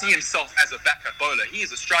see himself as a backup bowler. He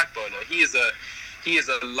is a strike bowler. He is a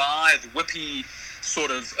lithe, whippy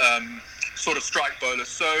sort of sort of strike bowler.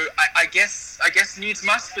 So I guess needs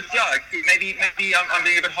must, but yeah, maybe I'm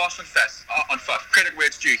being a bit harsh on Faf. Credit where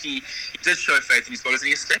it's due. He did show faith in his bowlers, and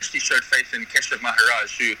he especially showed faith in Keshav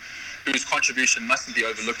Maharaj, whose contribution mustn't be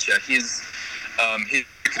overlooked here. His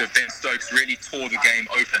cricket of Ben Stokes really tore the game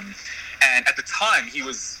open, and at the time he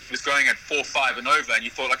was going at 4-5 and over, and you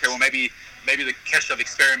thought, okay, well maybe the Keshav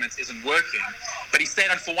experiment isn't working, but he stayed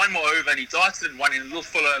on for one more over, and he darted and won in a little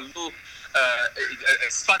fuller,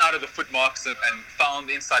 spun out of the foot marks and found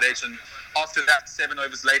the inside edge, and after that, 7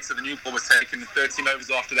 overs later, the new ball was taken, 13 overs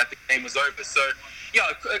after that, the game was over. So yeah,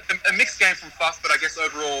 a mixed game from Faf, but I guess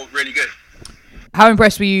overall really good. How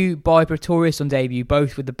impressed were you by Pretorius on debut,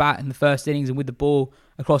 both with the bat in the first innings and with the ball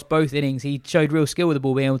across both innings? He showed real skill with the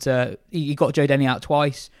ball, being able to... He got Joe Denny out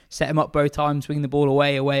twice, set him up both times, swinging the ball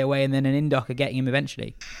away, and then an in-ducker getting him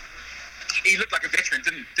eventually. He looked like a veteran,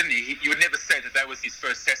 didn't he? You would never say that was his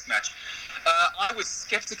first Test match. I was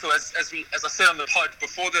sceptical, as I said on the pod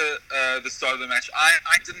before the start of the match.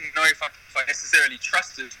 I didn't know if I necessarily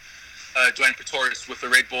trusted Dwayne Pretorius with the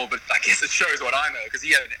red ball, but I guess it shows what I know, because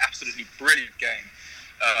he had an absolutely brilliant game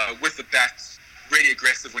with the bat, really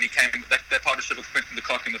aggressive when he came in. That partnership with Quinton de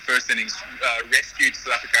Kock in the first innings rescued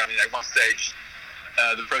South Africa. I mean, at one stage,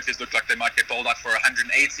 the Proteas looked like they might get bowled out for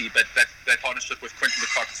 180, but that partnership with Quinton de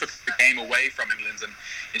Kock took the game away from England and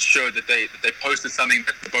ensured that they posted something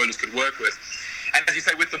that the bowlers could work with. And as you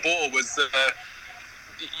say, with the ball was...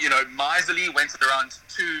 miserly, went around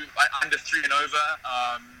under 3 and over.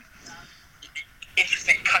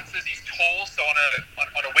 Interesting cuts. He's tall, so on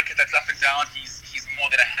a wicket that's up and down, he's more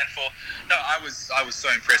than a handful. No, I was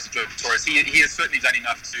so impressed with Joe Pretorius. He has certainly done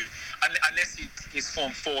enough to, unless his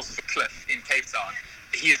form falls off a cliff in Cape Town,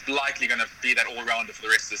 he is likely going to be that all-rounder for the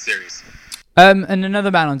rest of the series. And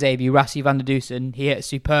another man on debut, Rassie van der Dusen, he hit a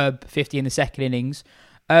superb 50 in the second innings.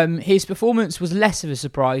 His performance was less of a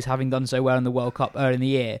surprise, having done so well in the World Cup early in the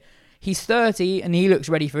year. He's 30 and he looks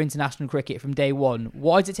ready for international cricket from day one.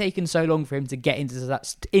 Why has it taken so long for him to get into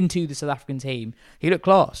the South African team? He looked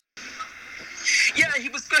class. Yeah, he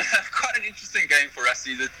was good. Quite an interesting game for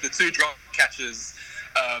Rassie. The 2 drop catches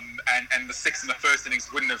and the 6 in the first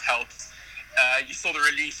innings wouldn't have helped. You saw the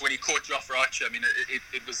relief when he caught Jofra Archer. I mean,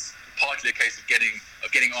 it was partly a case of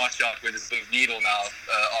getting Archer out with his sort of needle now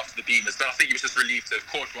after the beamers, but I think he was just relieved to have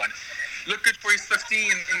caught one. Looked good for his 50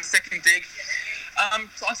 in the second dig.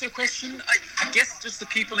 To answer your question, I guess just the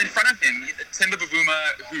people in front of him. Themba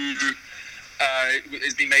Bavuma, who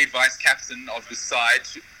has been made vice captain of the side,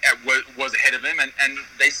 was ahead of him, and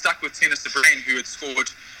they stuck with Tina Sabrain, who had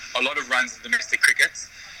scored a lot of runs in domestic cricket.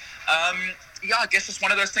 I guess just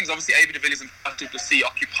one of those things. Obviously, A.B. de Villiers and Faf du Plessis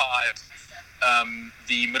occupied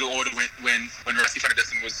the middle order when Rassie van der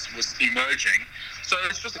Dusen was emerging. So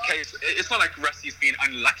it's just a case. It's not like Rassie's been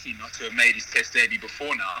unlucky not to have made his Test debut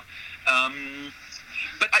before now.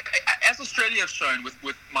 But as Australia have shown, with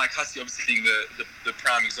Mike Hussey obviously being the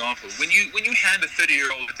prime example, when you hand a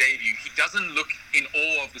 30-year-old a debut, he doesn't look in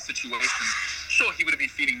awe of the situation. Sure, he would have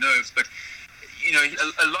been feeling nerves, but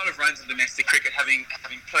a lot of runs in domestic cricket, having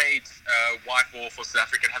played white ball for South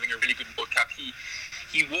Africa and having a really good World Cup, he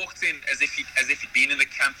walked in as if he'd been in the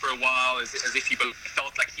camp for a while, as if he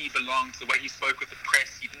felt like he belonged. The way he spoke with the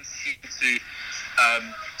press, he didn't seem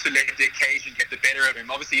to let the occasion get the better of him.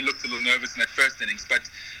 Obviously, he looked a little nervous in that first innings, but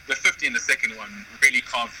the 50 in the second one really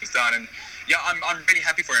calmed things down. And yeah, I'm really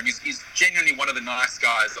happy for him. He's genuinely one of the nice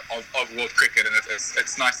guys of world cricket, and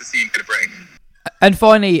it's nice to see him get a break. And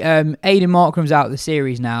finally, Aiden Markram's out of the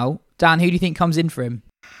series now. Dan, who do you think comes in for him?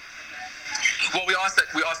 Well, we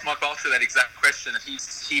asked Mark Bairstow that exact question, and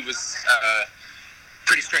he was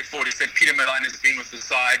pretty straightforward. He said Peter Milan has been with the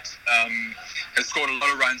side, has scored a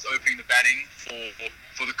lot of runs opening the batting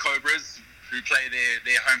for the Cobras, who play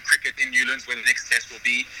their home cricket in Newlands, where the next Test will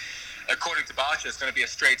be. According to Bairstow, it's going to be a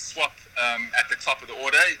straight swap at the top of the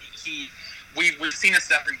order. We've seen in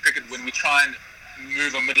South African cricket when we try and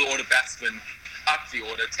move a middle order batsman up the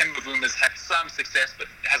order. Themba Bavuma's had some success, but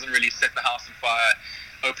hasn't really set the house on fire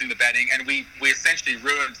opening the batting, and we essentially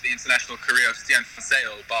ruined the international career of Stiaan van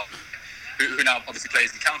Zyl, who now obviously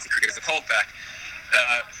plays in county cricket as a coldback.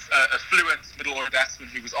 A fluent middle order batsman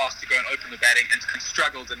who was asked to go and open the batting and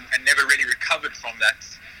struggled and never really recovered from that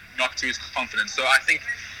knock to his confidence. So I think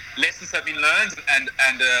lessons have been learned, and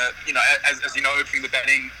as you know, opening the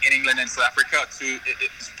batting in England and South Africa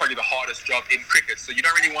it's probably the hardest job in cricket. So you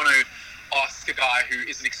don't really want to ask a guy who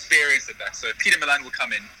isn't experienced at that. So Peter Milan will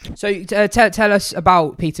come in. So tell us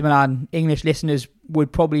about Peter Milan. English listeners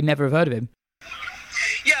would probably never have heard of him.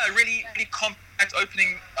 Yeah, really compact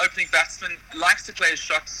opening batsman. Likes to play his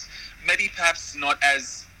shots. Maybe perhaps not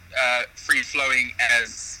as free flowing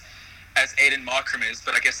as as Aiden Markram is,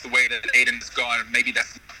 but I guess the way that Aiden's gone, maybe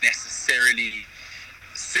that's not necessarily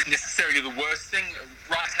the worst thing.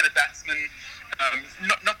 Right-handed batsman,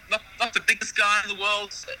 not the biggest guy in the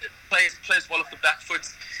world, plays well off the back foot.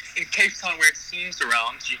 In Cape Town, where it seems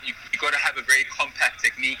around, you got to have a very compact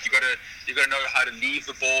technique. You got to know how to leave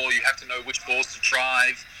the ball. You have to know which balls to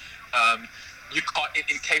drive. You can't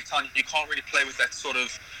in Cape Town. You can't really play with that sort of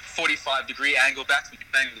 45-degree angle bat. When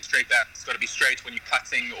you're playing with a straight bat, it's got to be straight when you're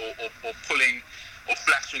cutting or pulling or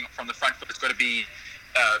flashing from the front foot. It's got to be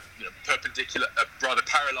perpendicular, rather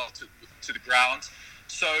parallel to the ground.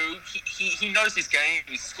 So he knows his game.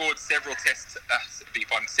 He's scored several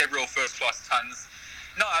several first-class tons.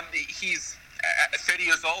 No, he's 30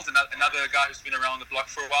 years old, another guy who's been around the block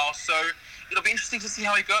for a while. So it'll be interesting to see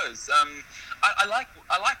how he goes. I like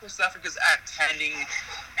where South Africa's at handing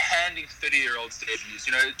 30-year-olds debuts.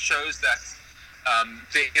 It shows that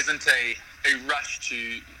there isn't a rush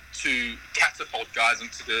to catapult guys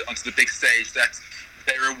onto the big stage. That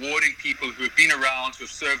they're rewarding people who have been around, who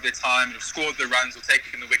have served their time, who have scored the runs or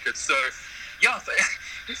taken the wickets. So, yeah,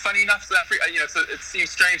 funny enough, South Africa, it seems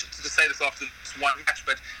strange to say this after this one match,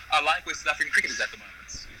 but I like where South African cricket is at the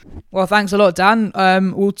moment. Well, thanks a lot, Dan.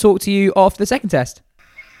 We'll talk to you after the second test.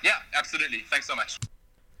 Yeah, absolutely. Thanks so much.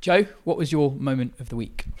 Joe, what was your moment of the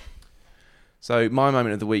week? So my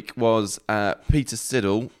moment of the week was Peter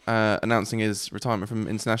Siddle announcing his retirement from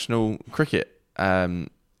international cricket.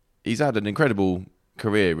 He's had an incredible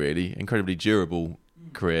career, really, incredibly durable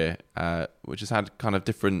career, which has had kind of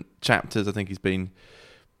different chapters. I think he's been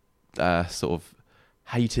sort of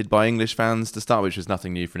hated by English fans to start, which was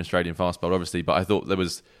nothing new for an Australian fast bowler, obviously, but I thought there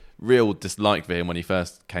was real dislike for him when he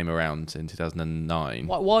first came around in 2009.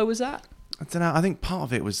 Why was that? I don't know. I think part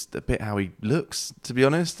of it was a bit how he looks, to be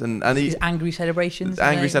honest, and his angry celebrations.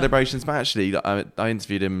 Celebrations, but actually, I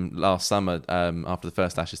interviewed him last summer after the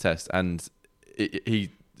first Ashes Test, and he's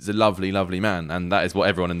a lovely, lovely man, and that is what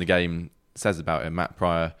everyone in the game says about him. Matt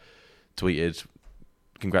Pryor tweeted,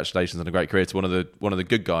 "Congratulations on a great career" to one of the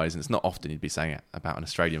good guys, and it's not often you'd be saying it about an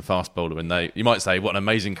Australian fast bowler. And you might say, "What an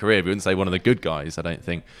amazing career," but you wouldn't say one of the good guys, I don't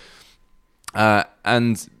think.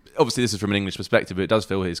 And obviously, this is from an English perspective, but it does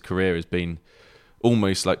feel his career has been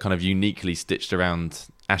almost like kind of uniquely stitched around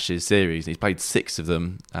Ashes series. He's played 6 of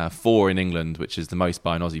them, 4 in England, which is the most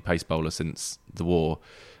by an Aussie pace bowler since the war.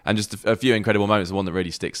 And just a few incredible moments. The one that really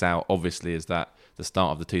sticks out, obviously, is that the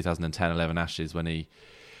start of the 2010-11 Ashes when he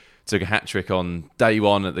took a hat-trick on day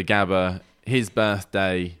one at the Gabba, his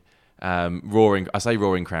birthday, roaring. I say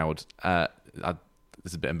roaring crowd.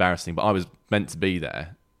 It's a bit embarrassing, but I was meant to be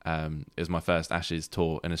there. It was my first Ashes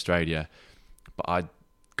tour in Australia, but I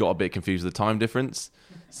got a bit confused with the time difference.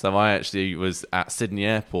 So I actually was at Sydney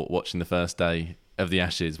Airport watching the first day of the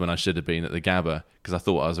Ashes when I should have been at the Gabba, because I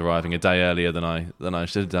thought I was arriving a day earlier than I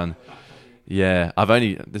should have done. Yeah,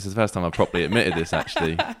 this is the first time I've properly admitted this,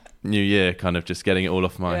 actually. New Year, kind of just getting it all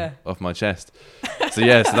off my chest. So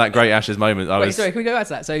that great Ashes moment. Sorry, can we go back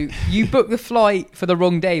to that? So you booked the flight for the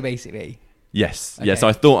wrong day, basically? Yes. Okay. Yeah, so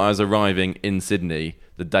I thought I was arriving in Sydney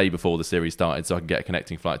the day before the series started so I could get a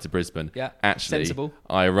connecting flight to Brisbane. Yeah, actually, sensible.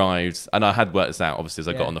 I arrived, and I had worked this out, obviously, as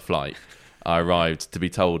I got on the flight. I arrived to be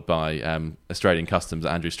told by Australian Customs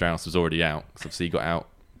that Andrew Strauss was already out. So obviously he got out.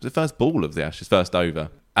 It was the first ball of the Ashes, first over.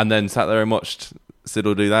 And then sat there and watched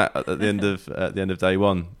Siddle do that at the end of day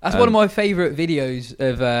one. That's one of my favourite videos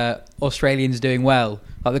of Australians doing well.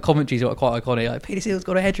 Like the commentaries are quite iconic. Like Peter Siddle's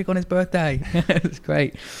got a hat-trick on his birthday. It's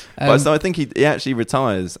great. So I think he actually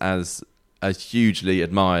retires as a hugely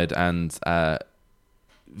admired and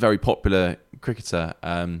very popular cricketer.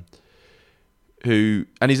 And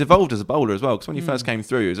he's evolved as a bowler as well, because when he first came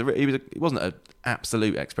through, he wasn't an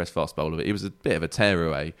absolute express fast bowler, but he was a bit of a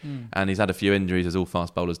tearaway, and he's had a few injuries, as all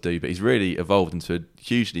fast bowlers do, but he's really evolved into a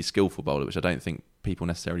hugely skillful bowler, which I don't think people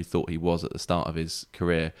necessarily thought he was at the start of his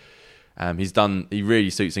career. He really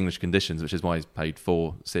suits English conditions, which is why he's played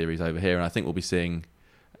 4 series over here, and I think we'll be seeing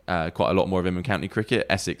quite a lot more of him in county cricket.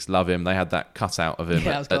 Essex love him. They had that cutout of him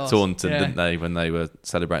at Taunton, didn't they, when they were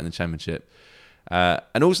celebrating the championship.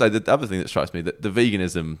 And also the other thing that strikes me, the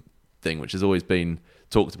veganism thing, which has always been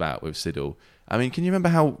talked about with Siddle. I mean, can you remember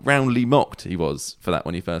how roundly mocked he was for that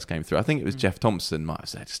when he first came through? I think it was Jeff Thompson might have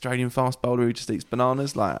said, Australian fast bowler who just eats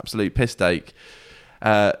bananas, like absolute piss take.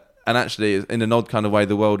 And actually, in an odd kind of way,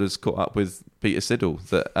 the world has caught up with Peter Siddle.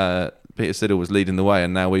 That Peter Siddle was leading the way,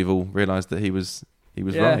 and now we've all realised that he was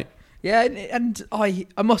right. Yeah, and I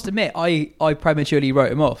must admit, I prematurely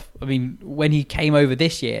wrote him off. I mean, when he came over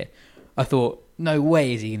this year, I thought, no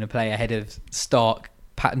way is he going to play ahead of Stark,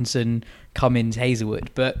 Pattinson, Cummins, Hazelwood.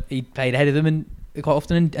 But he played ahead of them, and quite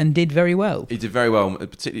often and did very well. He did very well,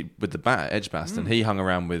 particularly with the bat at Edgbaston. He hung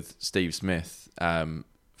around with Steve Smith from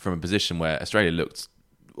a position where Australia looked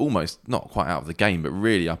almost not quite out of the game, but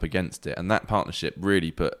really up against it. And that partnership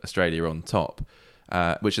really put Australia on top,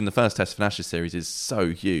 which in the first Test for Ashes series is so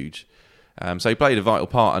huge. So he played a vital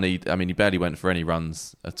part, and he barely went for any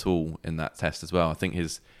runs at all in that Test as well. I think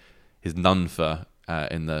his none-for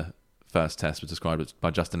in the first Test was described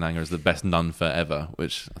by Justin Langer as the best none-for ever,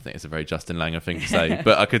 which I think is a very Justin Langer thing to say.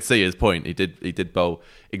 But I could see his point. He did bowl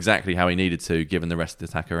exactly how he needed to, given the rest of the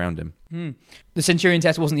attack around him. The Centurion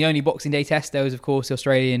Test wasn't the only Boxing Day Test. There was, of course, the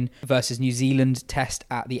Australian versus New Zealand Test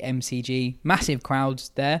at the MCG. Massive crowds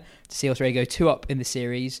there to see Australia go 2-up in the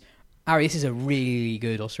series. Ari, this is a really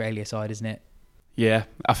good Australia side, isn't it? Yeah,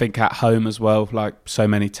 I think at home as well, like so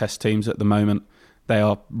many Test teams at the moment, they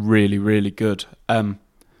are really, really good.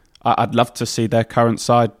 I'd love to see their current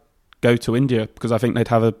side go to India, because I think they'd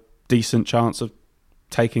have a decent chance of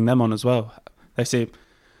taking them on as well. They see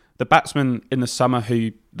the batsmen in the summer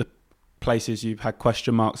who the places you've had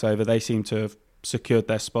question marks over, they seem to have secured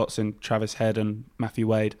their spots in Travis Head and Matthew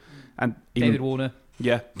Wade. And David Warner.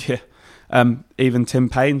 Yeah. Even Tim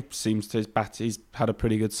Payne seems to bat. He's had a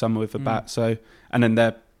pretty good summer with the bat. So, and then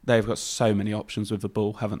they've got so many options with the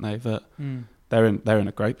ball, haven't they? That they're in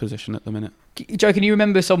a great position at the minute. Joe, can you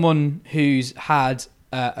remember someone who's had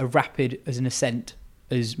a rapid as an ascent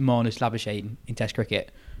as Marnus Labuschagne in Test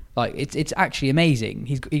cricket? Like it's actually amazing.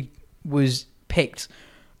 He was picked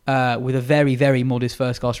with a very, very modest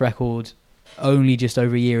first class record only just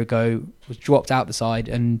over a year ago. Was dropped out the side,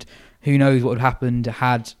 and who knows what would have happened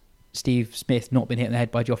had Steve Smith not been hit in the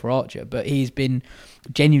head by Jofra Archer. But he's been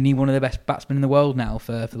genuinely one of the best batsmen in the world now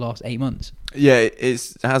for the last 8 months. Yeah,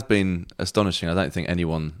 it has been astonishing. I don't think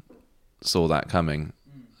anyone saw that coming.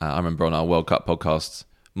 I remember on our World Cup podcast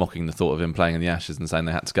mocking the thought of him playing in the Ashes and saying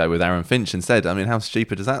they had to go with Aaron Finch instead. I mean, how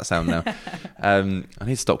stupid does that sound now? I need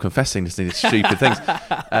to stop confessing to these stupid things.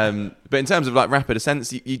 But in terms of like rapid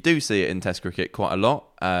ascents, you do see it in Test cricket quite a lot.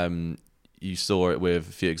 You saw it with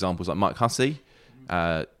a few examples like Mike Hussey.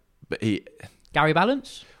 But Gary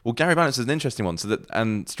Ballance? Well, Gary Ballance is an interesting one.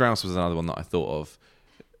 And Strauss was another one that I thought of.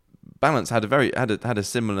 Ballance had a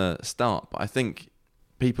similar start, but I think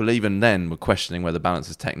people even then were questioning whether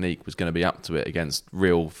Balance's technique was going to be up to it against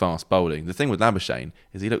real fast bowling. The thing with Labuschagne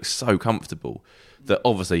is he looks so comfortable that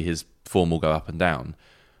obviously his form will go up and down,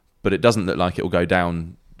 but it doesn't look like it will go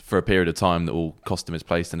down for a period of time that will cost him his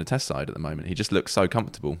place in the Test side at the moment. He just looks so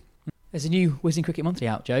comfortable. There's a new Whizzing Cricket Monthly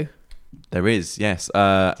out, Joe. There is, yes.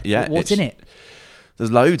 What's in it?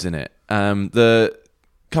 There's loads in it. The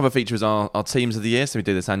cover features our teams of the year, so we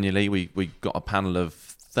do this annually. We got a panel of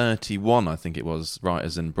 31, I think it was,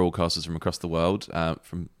 writers and broadcasters from across the world,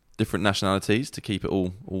 from different nationalities, to keep it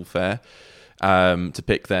all fair, to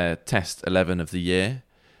pick their Test 11 of the year.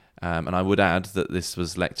 And I would add that this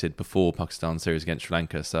was selected before Pakistan series against Sri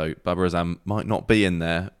Lanka, so Babar Azam might not be in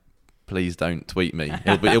there. Please don't tweet me.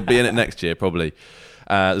 He'll be in it next year, probably.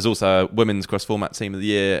 There's also a Women's Cross-Format Team of the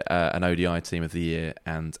Year, an ODI Team of the Year,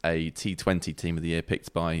 and a T20 Team of the Year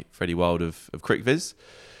picked by Freddie Wild of CricViz.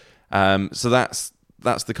 So that's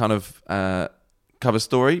the kind of cover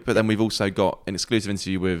story. But then we've also got an exclusive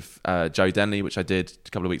interview with Joe Denley, which I did a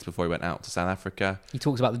couple of weeks before he went out to South Africa. He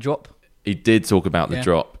talks about the drop. He did talk about the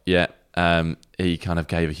drop, yeah. He kind of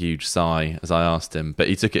gave a huge sigh as I asked him, but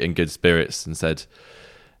he took it in good spirits and said...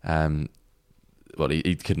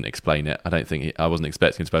 he couldn't explain it. I wasn't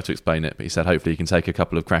expecting him to be able to explain it, but he said hopefully he can take a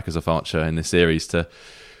couple of crackers off Archer in this series to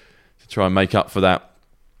try and make up for that.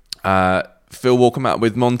 Phil Walker out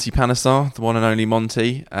with Monty Panesar, the one and only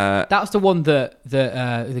Monty. That's the one that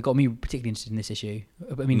got me particularly interested in this issue.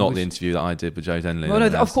 I mean, not the interview that I did with Joe Denley. Well, no,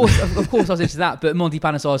 of course I was interested in that. But Monty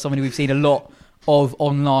Panesar is somebody we've seen a lot of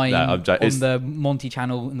online on the Monty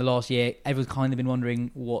channel in the last year. Everyone's kind of been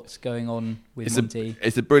wondering what's going on with Monty.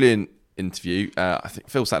 It's a brilliant interview. I think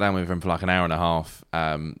Phil sat down with him for like an hour and a half,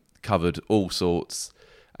 covered all sorts.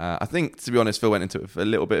 I think, to be honest, Phil went into it with a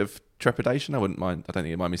little bit of trepidation. I don't think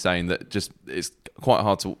he'd mind me saying that. Just it's quite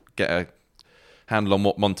hard to get a handle on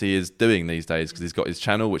what Monty is doing these days, because he's got his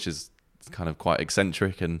channel, which is kind of quite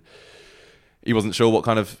eccentric, and he wasn't sure what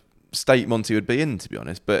kind of state Monty would be in, to be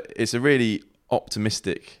honest. But it's a really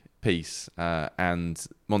optimistic piece, and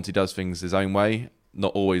Monty does things his own way,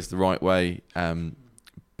 not always the right way,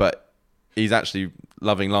 but he's actually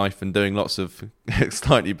loving life and doing lots of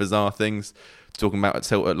slightly bizarre things. Talking about a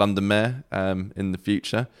tilt at London Mayor in the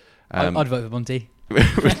future. I'd vote for Monty.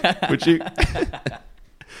 Would you?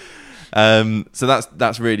 So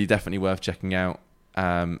that's really definitely worth checking out.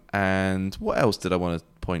 And what else did I want to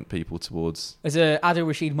point people towards. There's a Adil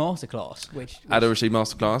Rashid masterclass, which Adil Rashid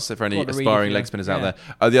masterclass. So for any Got to read aspiring if you- leg spinners out yeah.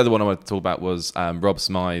 there. The other one I want to talk about was Rob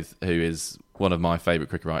Smythe, who is one of my favourite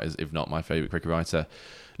cricket writers, if not my favourite cricket writer.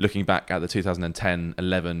 Looking back at the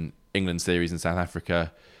 2010-11 England series in South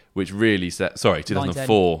Africa, which really set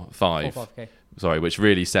 2004-5. Okay. Sorry, which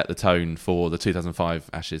really set the tone for the 2005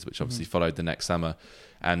 Ashes, which obviously followed the next summer.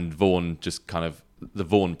 And Vaughan just kind of, the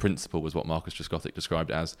Vaughan principle was what Marcus Trescothick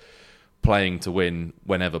described it as, playing to win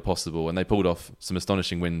whenever possible. And they pulled off some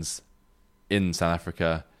astonishing wins in South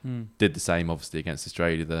Africa, did the same obviously against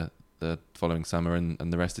Australia the following summer, and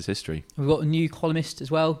the rest is history. We've got a new columnist as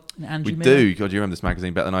well, Andrew We Miller. do. God, you remember this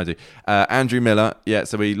magazine better than I do. Andrew Miller, yeah,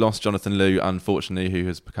 so we lost Jonathan Liu, unfortunately, who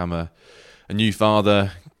has become a new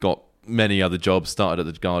father, got many other jobs, started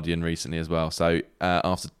at The Guardian recently as well. So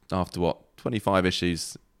after what, 25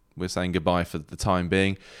 issues, we're saying goodbye for the time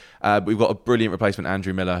being. We've got a brilliant replacement,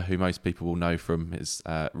 Andrew Miller, who most people will know from his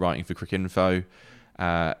writing for Cricinfo.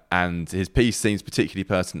 And his piece seems particularly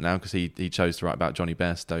pertinent now because he chose to write about Johnny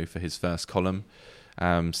Bairstow for his first column.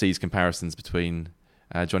 Sees comparisons between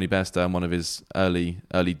Johnny Bairstow and one of his early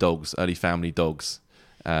family dogs.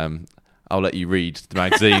 I'll let you read the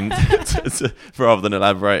magazine rather than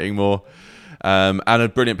elaborating more. And a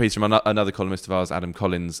brilliant piece from another columnist of ours, Adam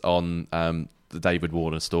Collins, on the David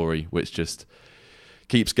Warner story, which just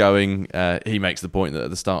keeps going. He makes the point that at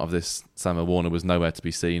the start of this summer, Warner was nowhere to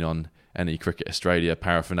be seen on any Cricket Australia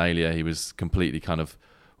paraphernalia. He was completely kind of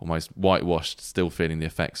almost whitewashed, still feeling the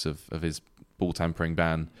effects of his ball tampering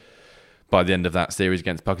ban. By the end of that series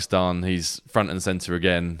against Pakistan, he's front and centre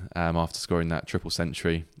again after scoring that triple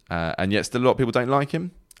century. And yet still a lot of people don't like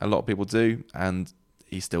him. A lot of people do, and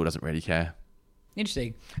he still doesn't really care.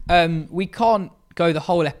 Interesting. We can't go the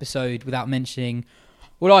whole episode without mentioning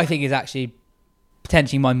what I think is actually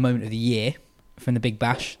potentially my moment of the year from the Big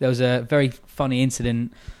Bash. There was a very funny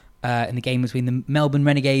incident in the game between the Melbourne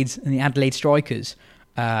Renegades and the Adelaide Strikers.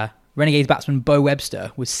 Renegades batsman Bo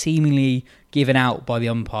Webster was seemingly given out by the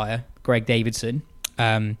umpire, Greg Davidson.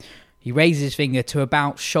 He raises his finger to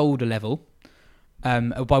about shoulder level,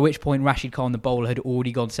 by which point Rashid Khan, the bowler, had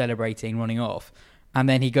already gone celebrating, running off. And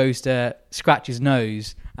then he goes to scratch his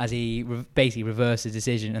nose as he basically reverses the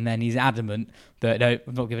decision. And then he's adamant that, no,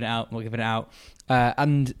 I'm not giving it out,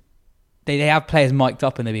 and they have players mic'd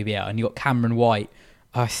up in the BBL. And you've got Cameron White,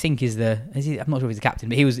 I think I'm not sure if he's the captain,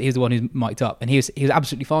 but he was the one who's mic'd up. And he was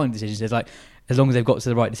absolutely fine with the decision. So it's like, as long as they've got to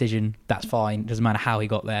the right decision, that's fine. It doesn't matter how he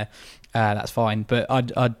got there, that's fine. But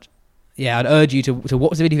I'd urge you to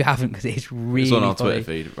watch the video if you haven't, because it's really It's on our funny.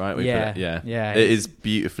 Twitter feed, right? Yeah. It is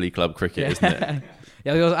beautifully club cricket, isn't it?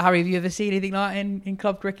 Yeah, Harry, have you ever seen anything like that in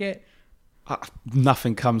club cricket?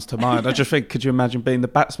 Nothing comes to mind. I just think, could you imagine being the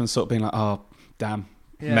batsman, sort of being like, oh, damn,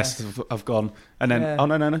 mess I've gone. And then, oh,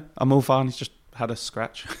 no, I'm all fine. He's just had a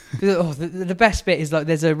scratch. The best bit is, like,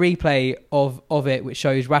 there's a replay of it which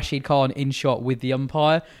shows Rashid Khan in shot with the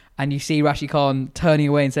umpire, and you see Rashid Khan turning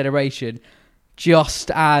away in celebration just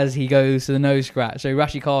as he goes to the nose scratch. So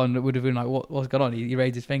Rashid Khan would have been like, what's going on? He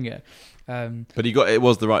raised his finger. But it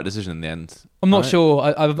was the right decision in the end. I'm not sure.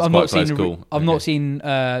 I've not seen. I've not Okay. seen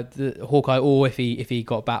the Hawkeye, or if he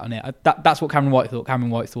got bat on it. That's what Cameron White thought. Cameron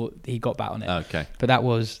White thought he got bat on it. Okay. But that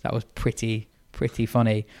was pretty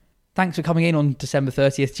funny. Thanks for coming in on December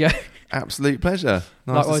 30th, Joe. Absolute pleasure.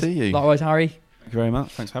 Nice to see you. Likewise, Harry. Thank you very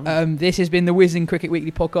much. Thanks for having me. This has been the Whizzing Cricket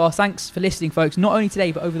Weekly podcast. Thanks for listening, folks. Not only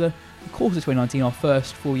today, but over the course of 2019, our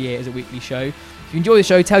first full year as a weekly show. If you enjoy the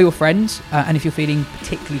show, tell your friends. And if you're feeling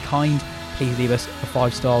particularly kind, please leave us a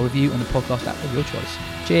 5-star review on the podcast app of your choice.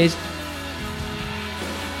 Cheers.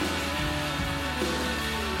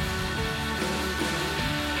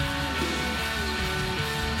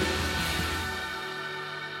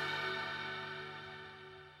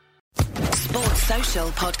 Sports Social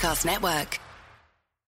Podcast Network.